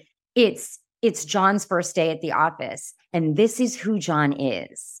 hey, it's John's first day at the office, and this is who John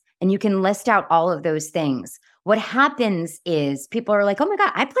is. And you can list out all of those things. What happens is people are like, oh my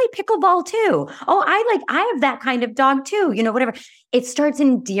God, I play pickleball too. Oh, I have that kind of dog too, whatever. It starts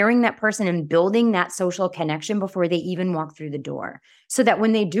endearing that person and building that social connection before they even walk through the door. So that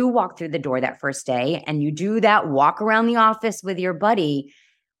when they do walk through the door that first day and you do that walk around the office with your buddy,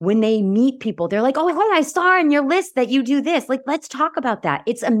 when they meet people, they're like, oh, hey, I saw on your list that you do this. Like, let's talk about that.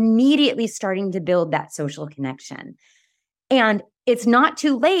 It's immediately starting to build that social connection. And it's not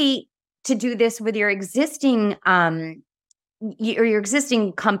too late to do this with your existing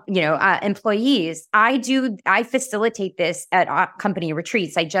employees. I facilitate this at company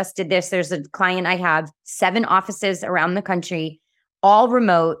retreats. I just did this. There's a client, I have 7 offices around the country, all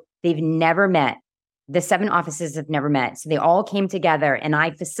remote. They've never met. The 7 offices have never met. So they all came together and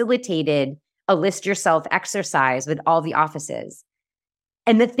I facilitated a list yourself exercise with all the offices.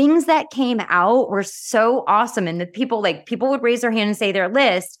 And the things that came out were so awesome. And the people would raise their hand and say their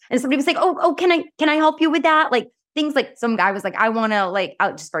list. And somebody was like, oh, can I help you with that? Like things like some guy was like, I want to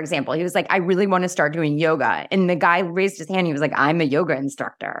just for example, he was like, I really want to start doing yoga. And the guy raised his hand. He was like, I'm a yoga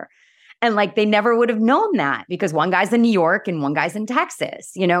instructor. And like, they never would have known that because one guy's in New York and one guy's in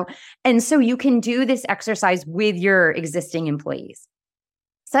Texas, And so you can do this exercise with your existing employees.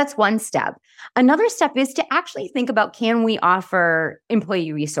 So that's one step. Another step is to actually think about, can we offer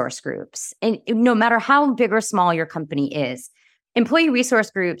employee resource groups? And no matter how big or small your company is, employee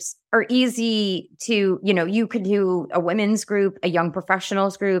resource groups are easy to, you could do a women's group, a young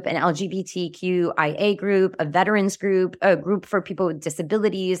professionals group, an LGBTQIA group, a veterans group, a group for people with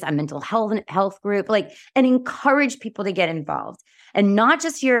disabilities, a mental health group, and encourage people to get involved. And not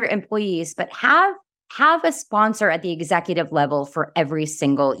just your employees, but have a sponsor at the executive level for every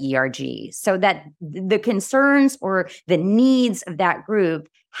single ERG so that the concerns or the needs of that group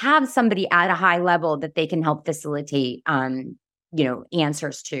have somebody at a high level that they can help facilitate,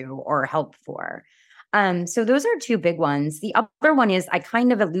 answers to or help for. So those are 2 big ones. The other one is, I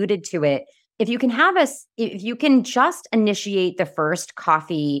kind of alluded to it. If you can just initiate the first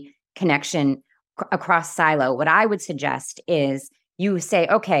coffee connection across silo, what I would suggest is you say,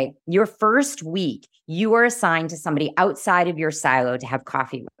 okay, your first week, you are assigned to somebody outside of your silo to have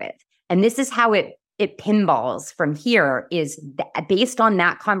coffee with. And this is how it pinballs from here is based on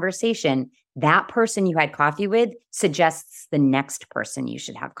that conversation, that person you had coffee with suggests the next person you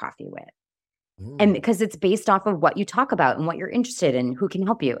should have coffee with. And because it's based off of what you talk about and what you're interested in, who can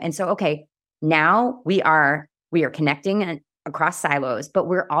help you. And so, okay, now we are connecting across silos, but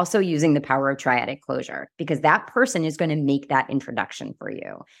we're also using the power of triadic closure because that person is going to make that introduction for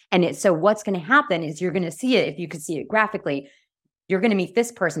you. And so what's going to happen is you're going to see it, if you could see it graphically, you're going to meet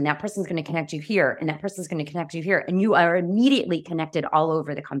this person, that person's going to connect you here, and that person's going to connect you here. And you are immediately connected all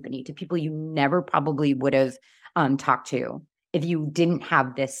over the company to people you never probably would have talked to if you didn't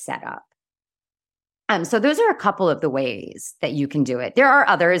have this set up. So those are a couple of the ways that you can do it. There are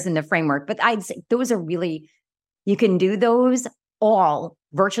others in the framework, but I'd say those are really, you can do those all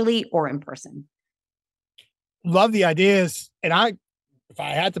virtually or in person. Love the ideas. And if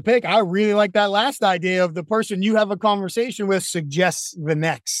I had to pick, I really like that last idea of the person you have a conversation with suggests the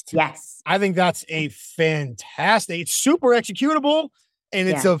next. Yes. I think that's it's super executable and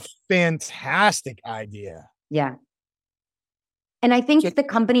it's a fantastic idea. Yeah. And I think the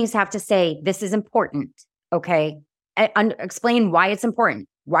companies have to say, this is important. Okay. Explain why it's important,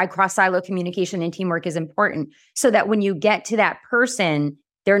 why cross-silo communication and teamwork is important, so that when you get to that person,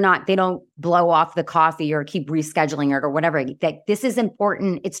 they don't blow off the coffee or keep rescheduling it or whatever. That this is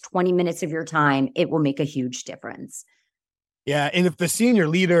important. It's 20 minutes of your time. It will make a huge difference. Yeah. And if the senior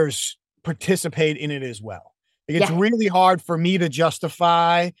leaders participate in it as well, it's really hard for me to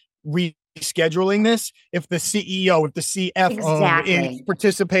justify rescheduling this if the CEO, if the CFO is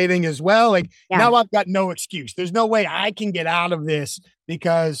participating as well. Now I've got no excuse. There's no way I can get out of this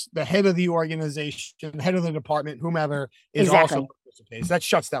because the head of the organization, the head of the department, whomever is also participating. So that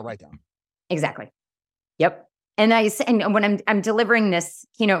shuts that right down. Exactly. Yep. And when I'm delivering this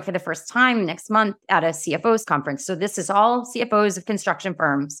keynote for the first time next month at a CFO's conference. So this is all CFOs of construction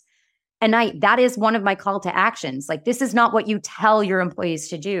firms. And that is one of my call to actions. This is not what you tell your employees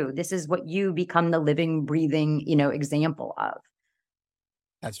to do. This is what you become the living, breathing, example of.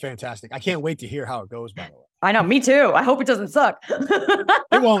 That's fantastic. I can't wait to hear how it goes, by the way. I know, me too. I hope it doesn't suck.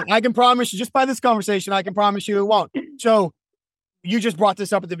 It won't. I can promise you, just by this conversation, I can promise you it won't. So you just brought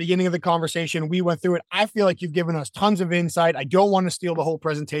this up at the beginning of the conversation. We went through it. I feel like you've given us tons of insight. I don't want to steal the whole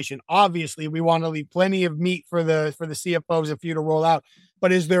presentation. Obviously, we want to leave plenty of meat for the CFOs and for you to roll out.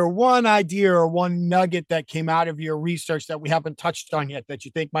 But is there one idea or one nugget that came out of your research that we haven't touched on yet that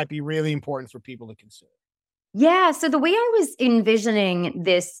you think might be really important for people to consider? Yeah. So the way I was envisioning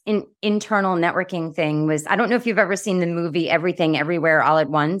this internal networking thing was, I don't know if you've ever seen the movie Everything Everywhere All at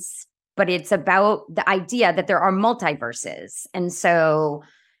Once, but it's about the idea that there are multiverses. And so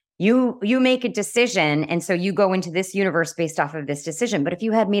you make a decision, and so you go into this universe based off of this decision. But if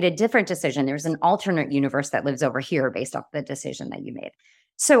you had made a different decision, there's an alternate universe that lives over here based off the decision that you made.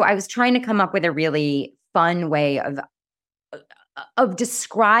 So I was trying to come up with a really fun way of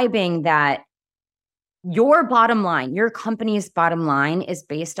describing that your bottom line, your company's bottom line is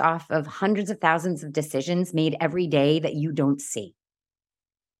based off of hundreds of thousands of decisions made every day that you don't see.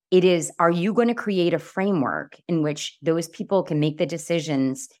 It is, are you going to create a framework in which those people can make the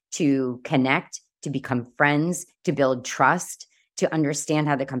decisions to connect, to become friends, to build trust, to understand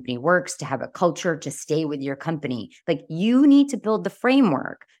how the company works, to have a culture, to stay with your company? Like, you need to build the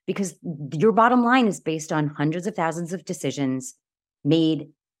framework because your bottom line is based on hundreds of thousands of decisions made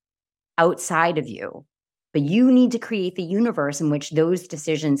outside of you. But you need to create the universe in which those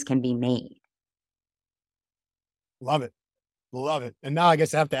decisions can be made. Love it. Love it. And now I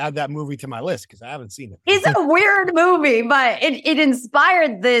guess I have to add that movie to my list because I haven't seen it. It's a weird movie, but it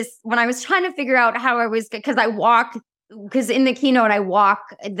inspired this when I was trying to figure out how I was, because in the keynote,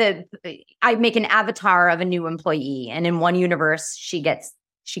 I make an avatar of a new employee. And in one universe, she gets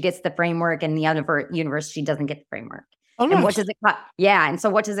the framework, and the other universe, she doesn't get the framework. Oh, nice. And what does it cost? Yeah. And so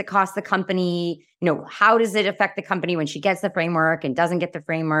what does it cost the company? How does it affect the company when she gets the framework and doesn't get the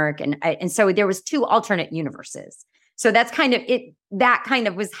framework? And so there was 2 alternate universes. So that's kind of it. That kind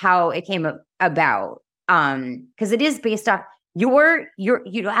of was how it came about. Because it is based off your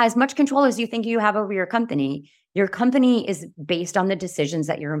as much control as you think you have over your company. Your company is based on the decisions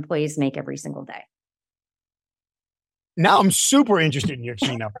that your employees make every single day. Now I'm super interested in your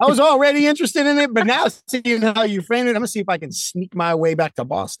keynote. I was already interested in it, but now seeing how you framed it, I'm gonna see if I can sneak my way back to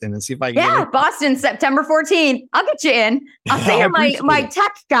Boston and see if I can. Yeah, Boston, September 14th. I'll get you in. I'll say you're my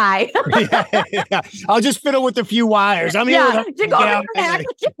tech guy. Yeah. I'll just fiddle with a few wires. I'm here. You go act like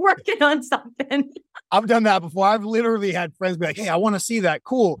you're working on something. I've done that before. I've literally had friends be like, "Hey, I want to see that.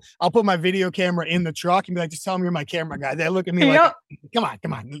 Cool." I'll put my video camera in the truck and be like, "Just tell them you're my camera guy." They look at me like,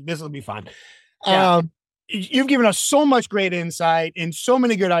 "Come on, this will be fun." Yeah. You've given us so much great insight and so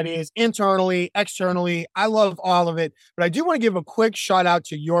many good ideas internally, externally. I love all of it. But I do want to give a quick shout out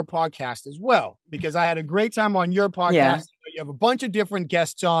to your podcast as well, because I had a great time on your podcast. Yeah. You have a bunch of different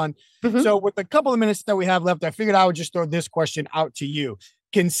guests on. Mm-hmm. So with the couple of minutes that we have left, I figured I would just throw this question out to you.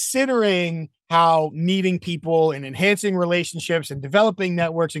 Considering how meeting people and enhancing relationships and developing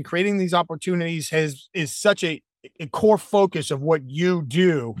networks and creating these opportunities is such a core focus of what you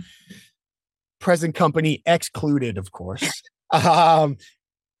do, present company excluded, of course. Have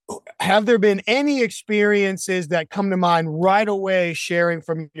there been any experiences that come to mind right away sharing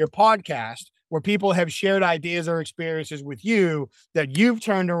from your podcast where people have shared ideas or experiences with you that you've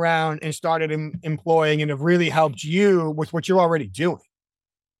turned around and started employing and have really helped you with what you're already doing?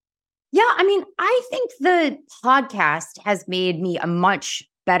 Yeah, I mean, I think the podcast has made me a much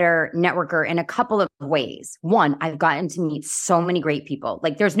better networker in a couple of ways. One, I've gotten to meet so many great people.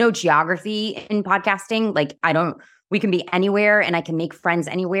 Like, there's no geography in podcasting. Like, we can be anywhere and I can make friends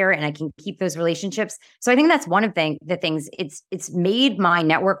anywhere and I can keep those relationships. So I think that's one of the things. It's made my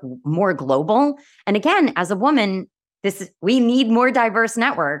network more global. And again, as a woman, we need more diverse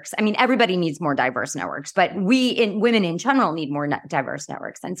networks. I mean, everybody needs more diverse networks, but women in general need more diverse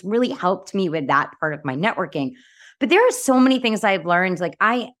networks. And it's really helped me with that part of my networking. But there are so many things I've learned. Like,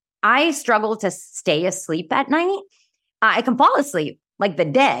 I struggle to stay asleep at night. I can fall asleep like the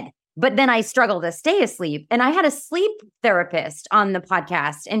dead, but then I struggle to stay asleep. And I had a sleep therapist on the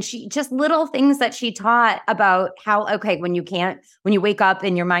podcast, and she just little things that she taught about how, okay, when you wake up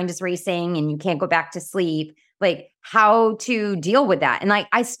and your mind is racing and you can't go back to sleep, like how to deal with that. And like,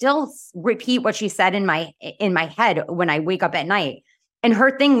 I still repeat what she said in my head when I wake up at night. And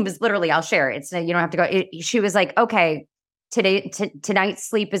her thing was literally, I'll share it. So you don't have to go. She was like, okay, tonight's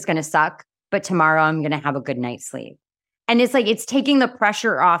sleep is going to suck, but tomorrow I'm going to have a good night's sleep. And it's like, it's taking the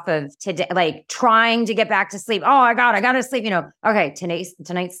pressure off of today, like trying to get back to sleep. Oh, I got to sleep, okay, tonight's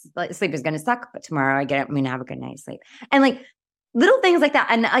sleep is going to suck, but tomorrow I'm going to have a good night's sleep. And like little things like that.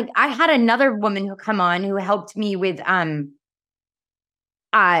 And like, I had another woman who come on who helped me with,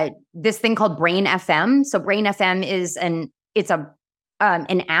 this thing called Brain FM. So Brain FM is an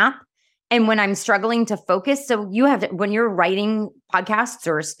app. And when I'm struggling to focus, so you have to, when you're writing podcasts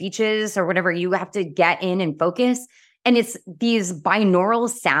or speeches or whatever, you have to get in and focus. And it's these binaural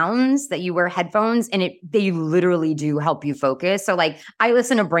sounds that you wear headphones, and they literally do help you focus. So like, I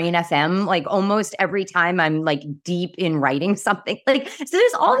listen to Brain FM like almost every time I'm like deep in writing something. Like, so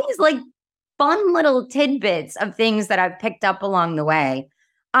there's all these like fun little tidbits of things that I've picked up along the way.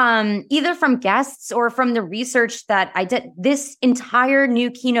 Either from guests or from the research that I did. This entire new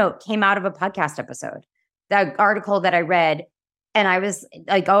keynote came out of a podcast episode, that article that I read. And I was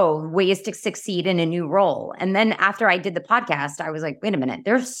like, oh, ways to succeed in a new role. And then after I did the podcast, I was like, wait a minute,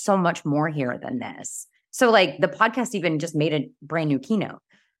 there's so much more here than this. So like the podcast even just made a brand new keynote.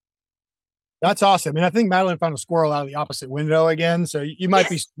 That's awesome. And I think Madeline found a squirrel out of the opposite window again. So you might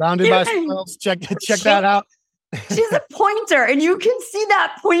be surrounded by squirrels. Check that out. She's a pointer, and you can see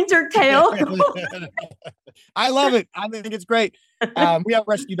that pointer tail. I love it. I think it's great. We have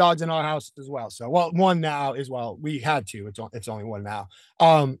rescue dogs in our house as well. So, well, one now as well. We had two. It's only one now. But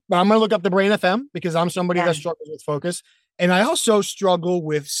I'm going to look up the Brain FM because I'm somebody that struggles with focus. And I also struggle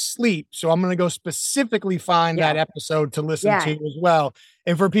with sleep. So I'm going to go specifically find that episode to listen to as well.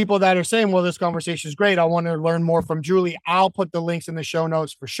 And for people that are saying, well, this conversation is great, I want to learn more from Julie, I'll put the links in the show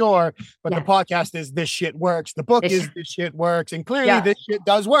notes for sure. But the podcast is This Shit Works. The book is This Shit Works. And clearly this shit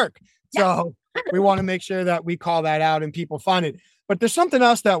does work. So we want to make sure that we call that out and people find it. But there's something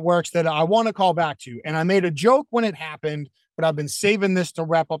else that works that I want to call back to. And I made a joke when it happened, but I've been saving this to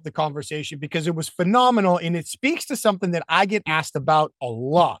wrap up the conversation because it was phenomenal. And it speaks to something that I get asked about a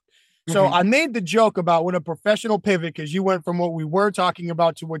lot. So I made the joke about what a professional pivot, because you went from what we were talking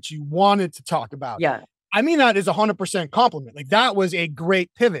about to what you wanted to talk about. Yeah. I mean, that is 100% compliment. Like that was a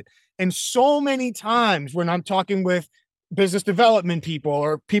great pivot. And so many times when I'm talking with business development people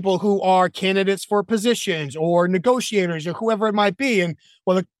or people who are candidates for positions or negotiators or whoever it might be, and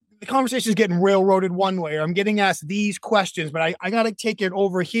well, the conversation is getting railroaded one way, or I'm getting asked these questions, but I got to take it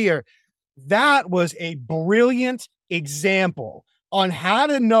over here. That was a brilliant example on how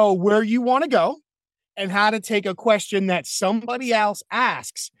to know where you want to go and how to take a question that somebody else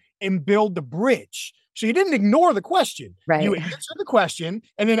asks and build the bridge. So you didn't ignore the question. Right. You answered the question.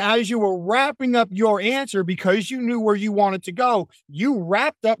 And then as you were wrapping up your answer, because you knew where you wanted to go, you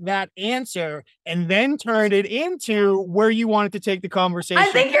wrapped up that answer and then turned it into where you wanted to take the conversation. I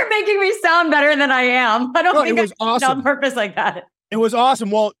think you're making me sound better than I am. I don't think it was awesome on purpose like that. It was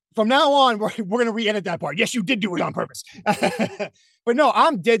awesome. Well, from now on, we're going to re-edit that part. Yes, you did do it on purpose. But no,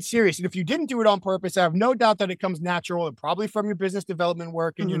 I'm dead serious. And if you didn't do it on purpose, I have no doubt that it comes natural and probably from your business development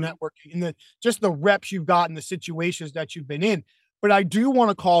work and your networking and just the reps you've got and the situations that you've been in. But I do want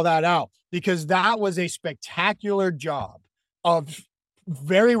to call that out because that was a spectacular job of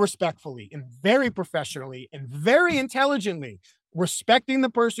very respectfully and very professionally and very intelligently respecting the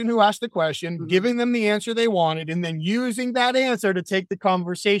person who asked the question, giving them the answer they wanted, and then using that answer to take the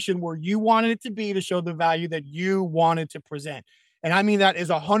conversation where you wanted it to be to show the value that you wanted to present. And I mean, that is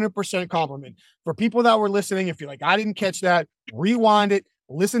 100% compliment. For people that were listening, if you're like, I didn't catch that, rewind it,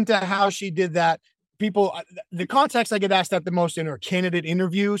 listen to how she did that. People, the context I get asked that the most in are candidate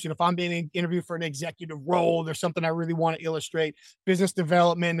interviews. If I'm being interviewed for an executive role, there's something I really want to illustrate. Business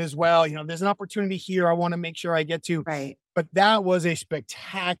development as well. There's an opportunity here I want to make sure I get to. Right. But that was a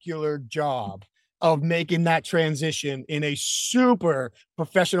spectacular job of making that transition in a super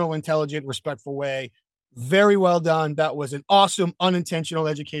professional, intelligent, respectful way. Very well done. That was an awesome, unintentional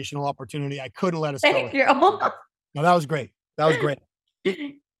educational opportunity. I couldn't let us go. Thank you. No, that was great. That was great.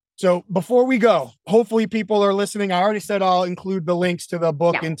 So before we go, hopefully people are listening. I already said I'll include the links to the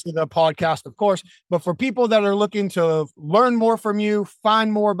book and to the podcast, of course. But for people that are looking to learn more from you,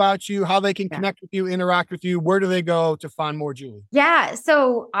 find more about you, how they can connect with you, interact with you, where do they go to find more Julie? Yeah.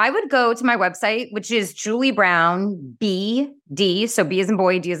 So I would go to my website, which is Julie Brown, BD. So B as in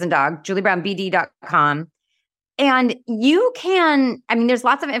boy, D as in dog, juliebrownbd.com. And you can, there's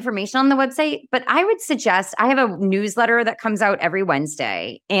lots of information on the website, but I would suggest, I have a newsletter that comes out every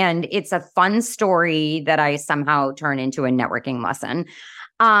Wednesday, and it's a fun story that I somehow turn into a networking lesson.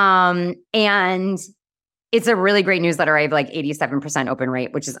 And it's a really great newsletter. I have like 87% open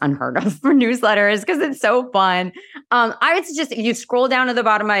rate, which is unheard of for newsletters because it's so fun. I would suggest if you scroll down to the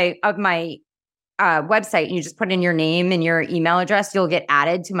bottom of my website and you just put in your name and your email address, you'll get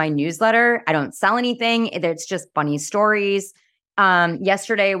added to my newsletter. I don't sell anything. It's just funny stories.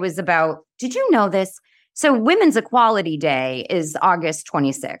 Yesterday was about, did you know this? So Women's Equality Day is August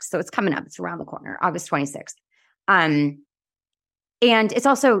 26th. So it's coming up. It's around the corner, August 26th. And it's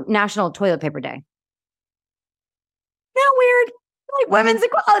also National Toilet Paper Day. Isn't that weird? Like Women's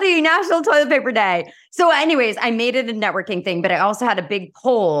Equality, National Toilet Paper Day. So anyways, I made it a networking thing, but I also had a big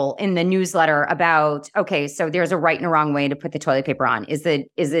poll in the newsletter about, okay, so there's a right and a wrong way to put the toilet paper on. Is the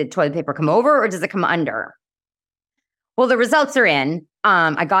toilet paper come over or does it come under? Well, the results are in.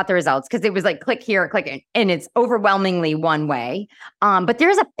 I got the results because it was like, click here, click it, and it's overwhelmingly one way. But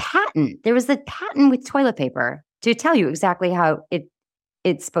there's a patent. There was a patent with toilet paper to tell you exactly how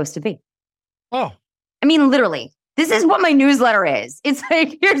it's supposed to be. Oh. Literally. This is what my newsletter is. It's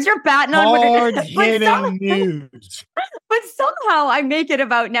like, here's your patent on what it is. News. But somehow I make it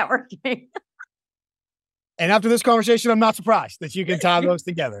about networking. And after this conversation, I'm not surprised that you can tie those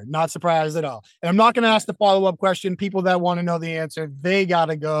together. Not surprised at all. And I'm not going to ask the follow-up question. People that want to know the answer, they got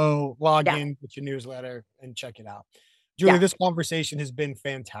to go log in with your newsletter and check it out. Julie, this conversation has been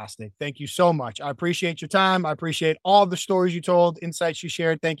fantastic. Thank you so much. I appreciate your time. I appreciate all the stories you told, insights you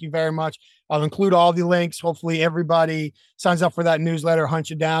shared. Thank you very much. I'll include all the links. Hopefully everybody signs up for that newsletter,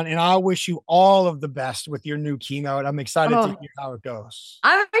 hunt you down. And I wish you all of the best with your new keynote. I'm excited to hear how it goes.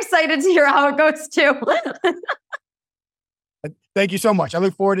 I'm excited to hear how it goes too. Thank you so much. I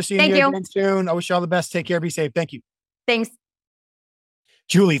look forward to seeing you again soon. I wish you all the best. Take care. Be safe. Thank you. Thanks.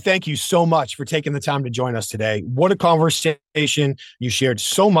 Julie, thank you so much for taking the time to join us today. What a conversation. You shared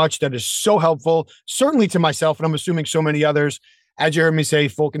so much that is so helpful, certainly to myself, and I'm assuming so many others. As you heard me say,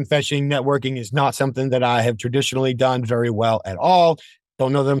 full confession, networking is not something that I have traditionally done very well at all.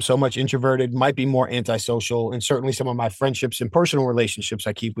 Don't know that I'm so much introverted, might be more antisocial, and certainly some of my friendships and personal relationships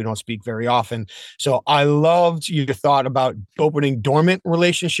we don't speak very often. So I loved your thought about opening dormant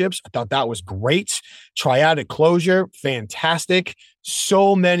relationships. I thought that was great. Triadic closure, fantastic.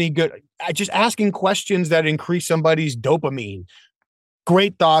 So many good, just asking questions that increase somebody's dopamine.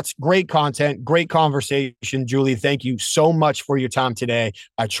 Great thoughts, great content, great conversation. Julie, thank you so much for your time today.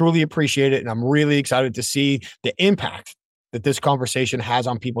 I truly appreciate it. And I'm really excited to see the impact that this conversation has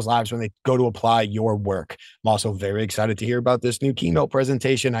on people's lives when they go to apply your work. I'm also very excited to hear about this new keynote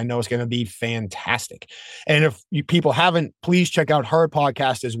presentation. I know it's going to be fantastic. And if you people haven't, please check out her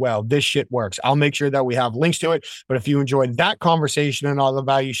podcast as well. This Shit Works. I'll make sure that we have links to it. But if you enjoyed that conversation and all the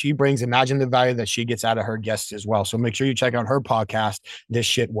value she brings, imagine the value that she gets out of her guests as well. So make sure you check out her podcast, This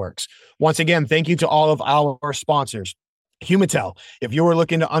Shit Works. Once again, thank you to all of our sponsors. Humantel. If you are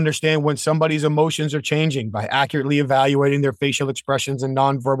looking to understand when somebody's emotions are changing by accurately evaluating their facial expressions and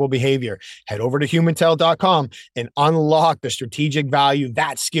nonverbal behavior, head over to humantel.com and unlock the strategic value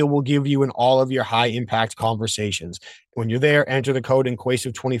that skill will give you in all of your high impact conversations. When you're there, enter the code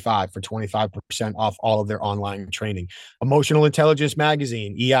INQUASIVE25 for 25% off all of their online training. Emotional Intelligence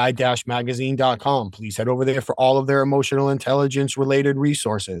Magazine, ei-magazine.com. Please head over there for all of their emotional intelligence related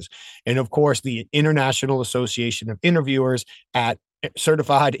resources. And of course, the International Association of Interviewers at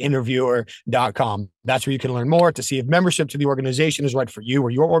certifiedinterviewer.com. That's where you can learn more to see if membership to the organization is right for you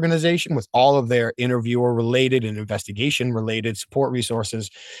or your organization, with all of their interviewer related and investigation related support resources,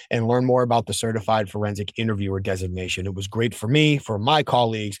 and learn more about the Certified Forensic Interviewer designation. It was great for me, for my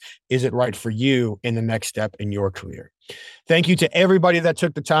colleagues. Is it right for you in the next step in your career? Thank you to everybody that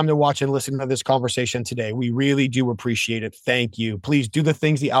took the time to watch and listen to this conversation today. We really do appreciate it. Thank you. Please do the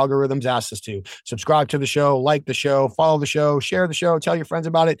things the algorithms ask us to. Subscribe to the show, like the show, follow the show, share the show, tell your friends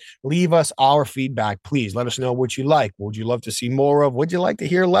about it. Leave us our feedback. Please let us know what you like. What would you love to see more of? What would you like to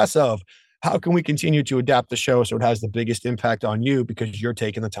hear less of? How can we continue to adapt the show so it has the biggest impact on you because you're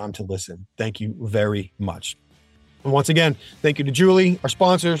taking the time to listen? Thank you very much. And once again, thank you to Julie, our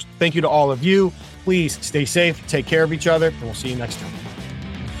sponsors. Thank you to all of you. Please stay safe, take care of each other, and we'll see you next time.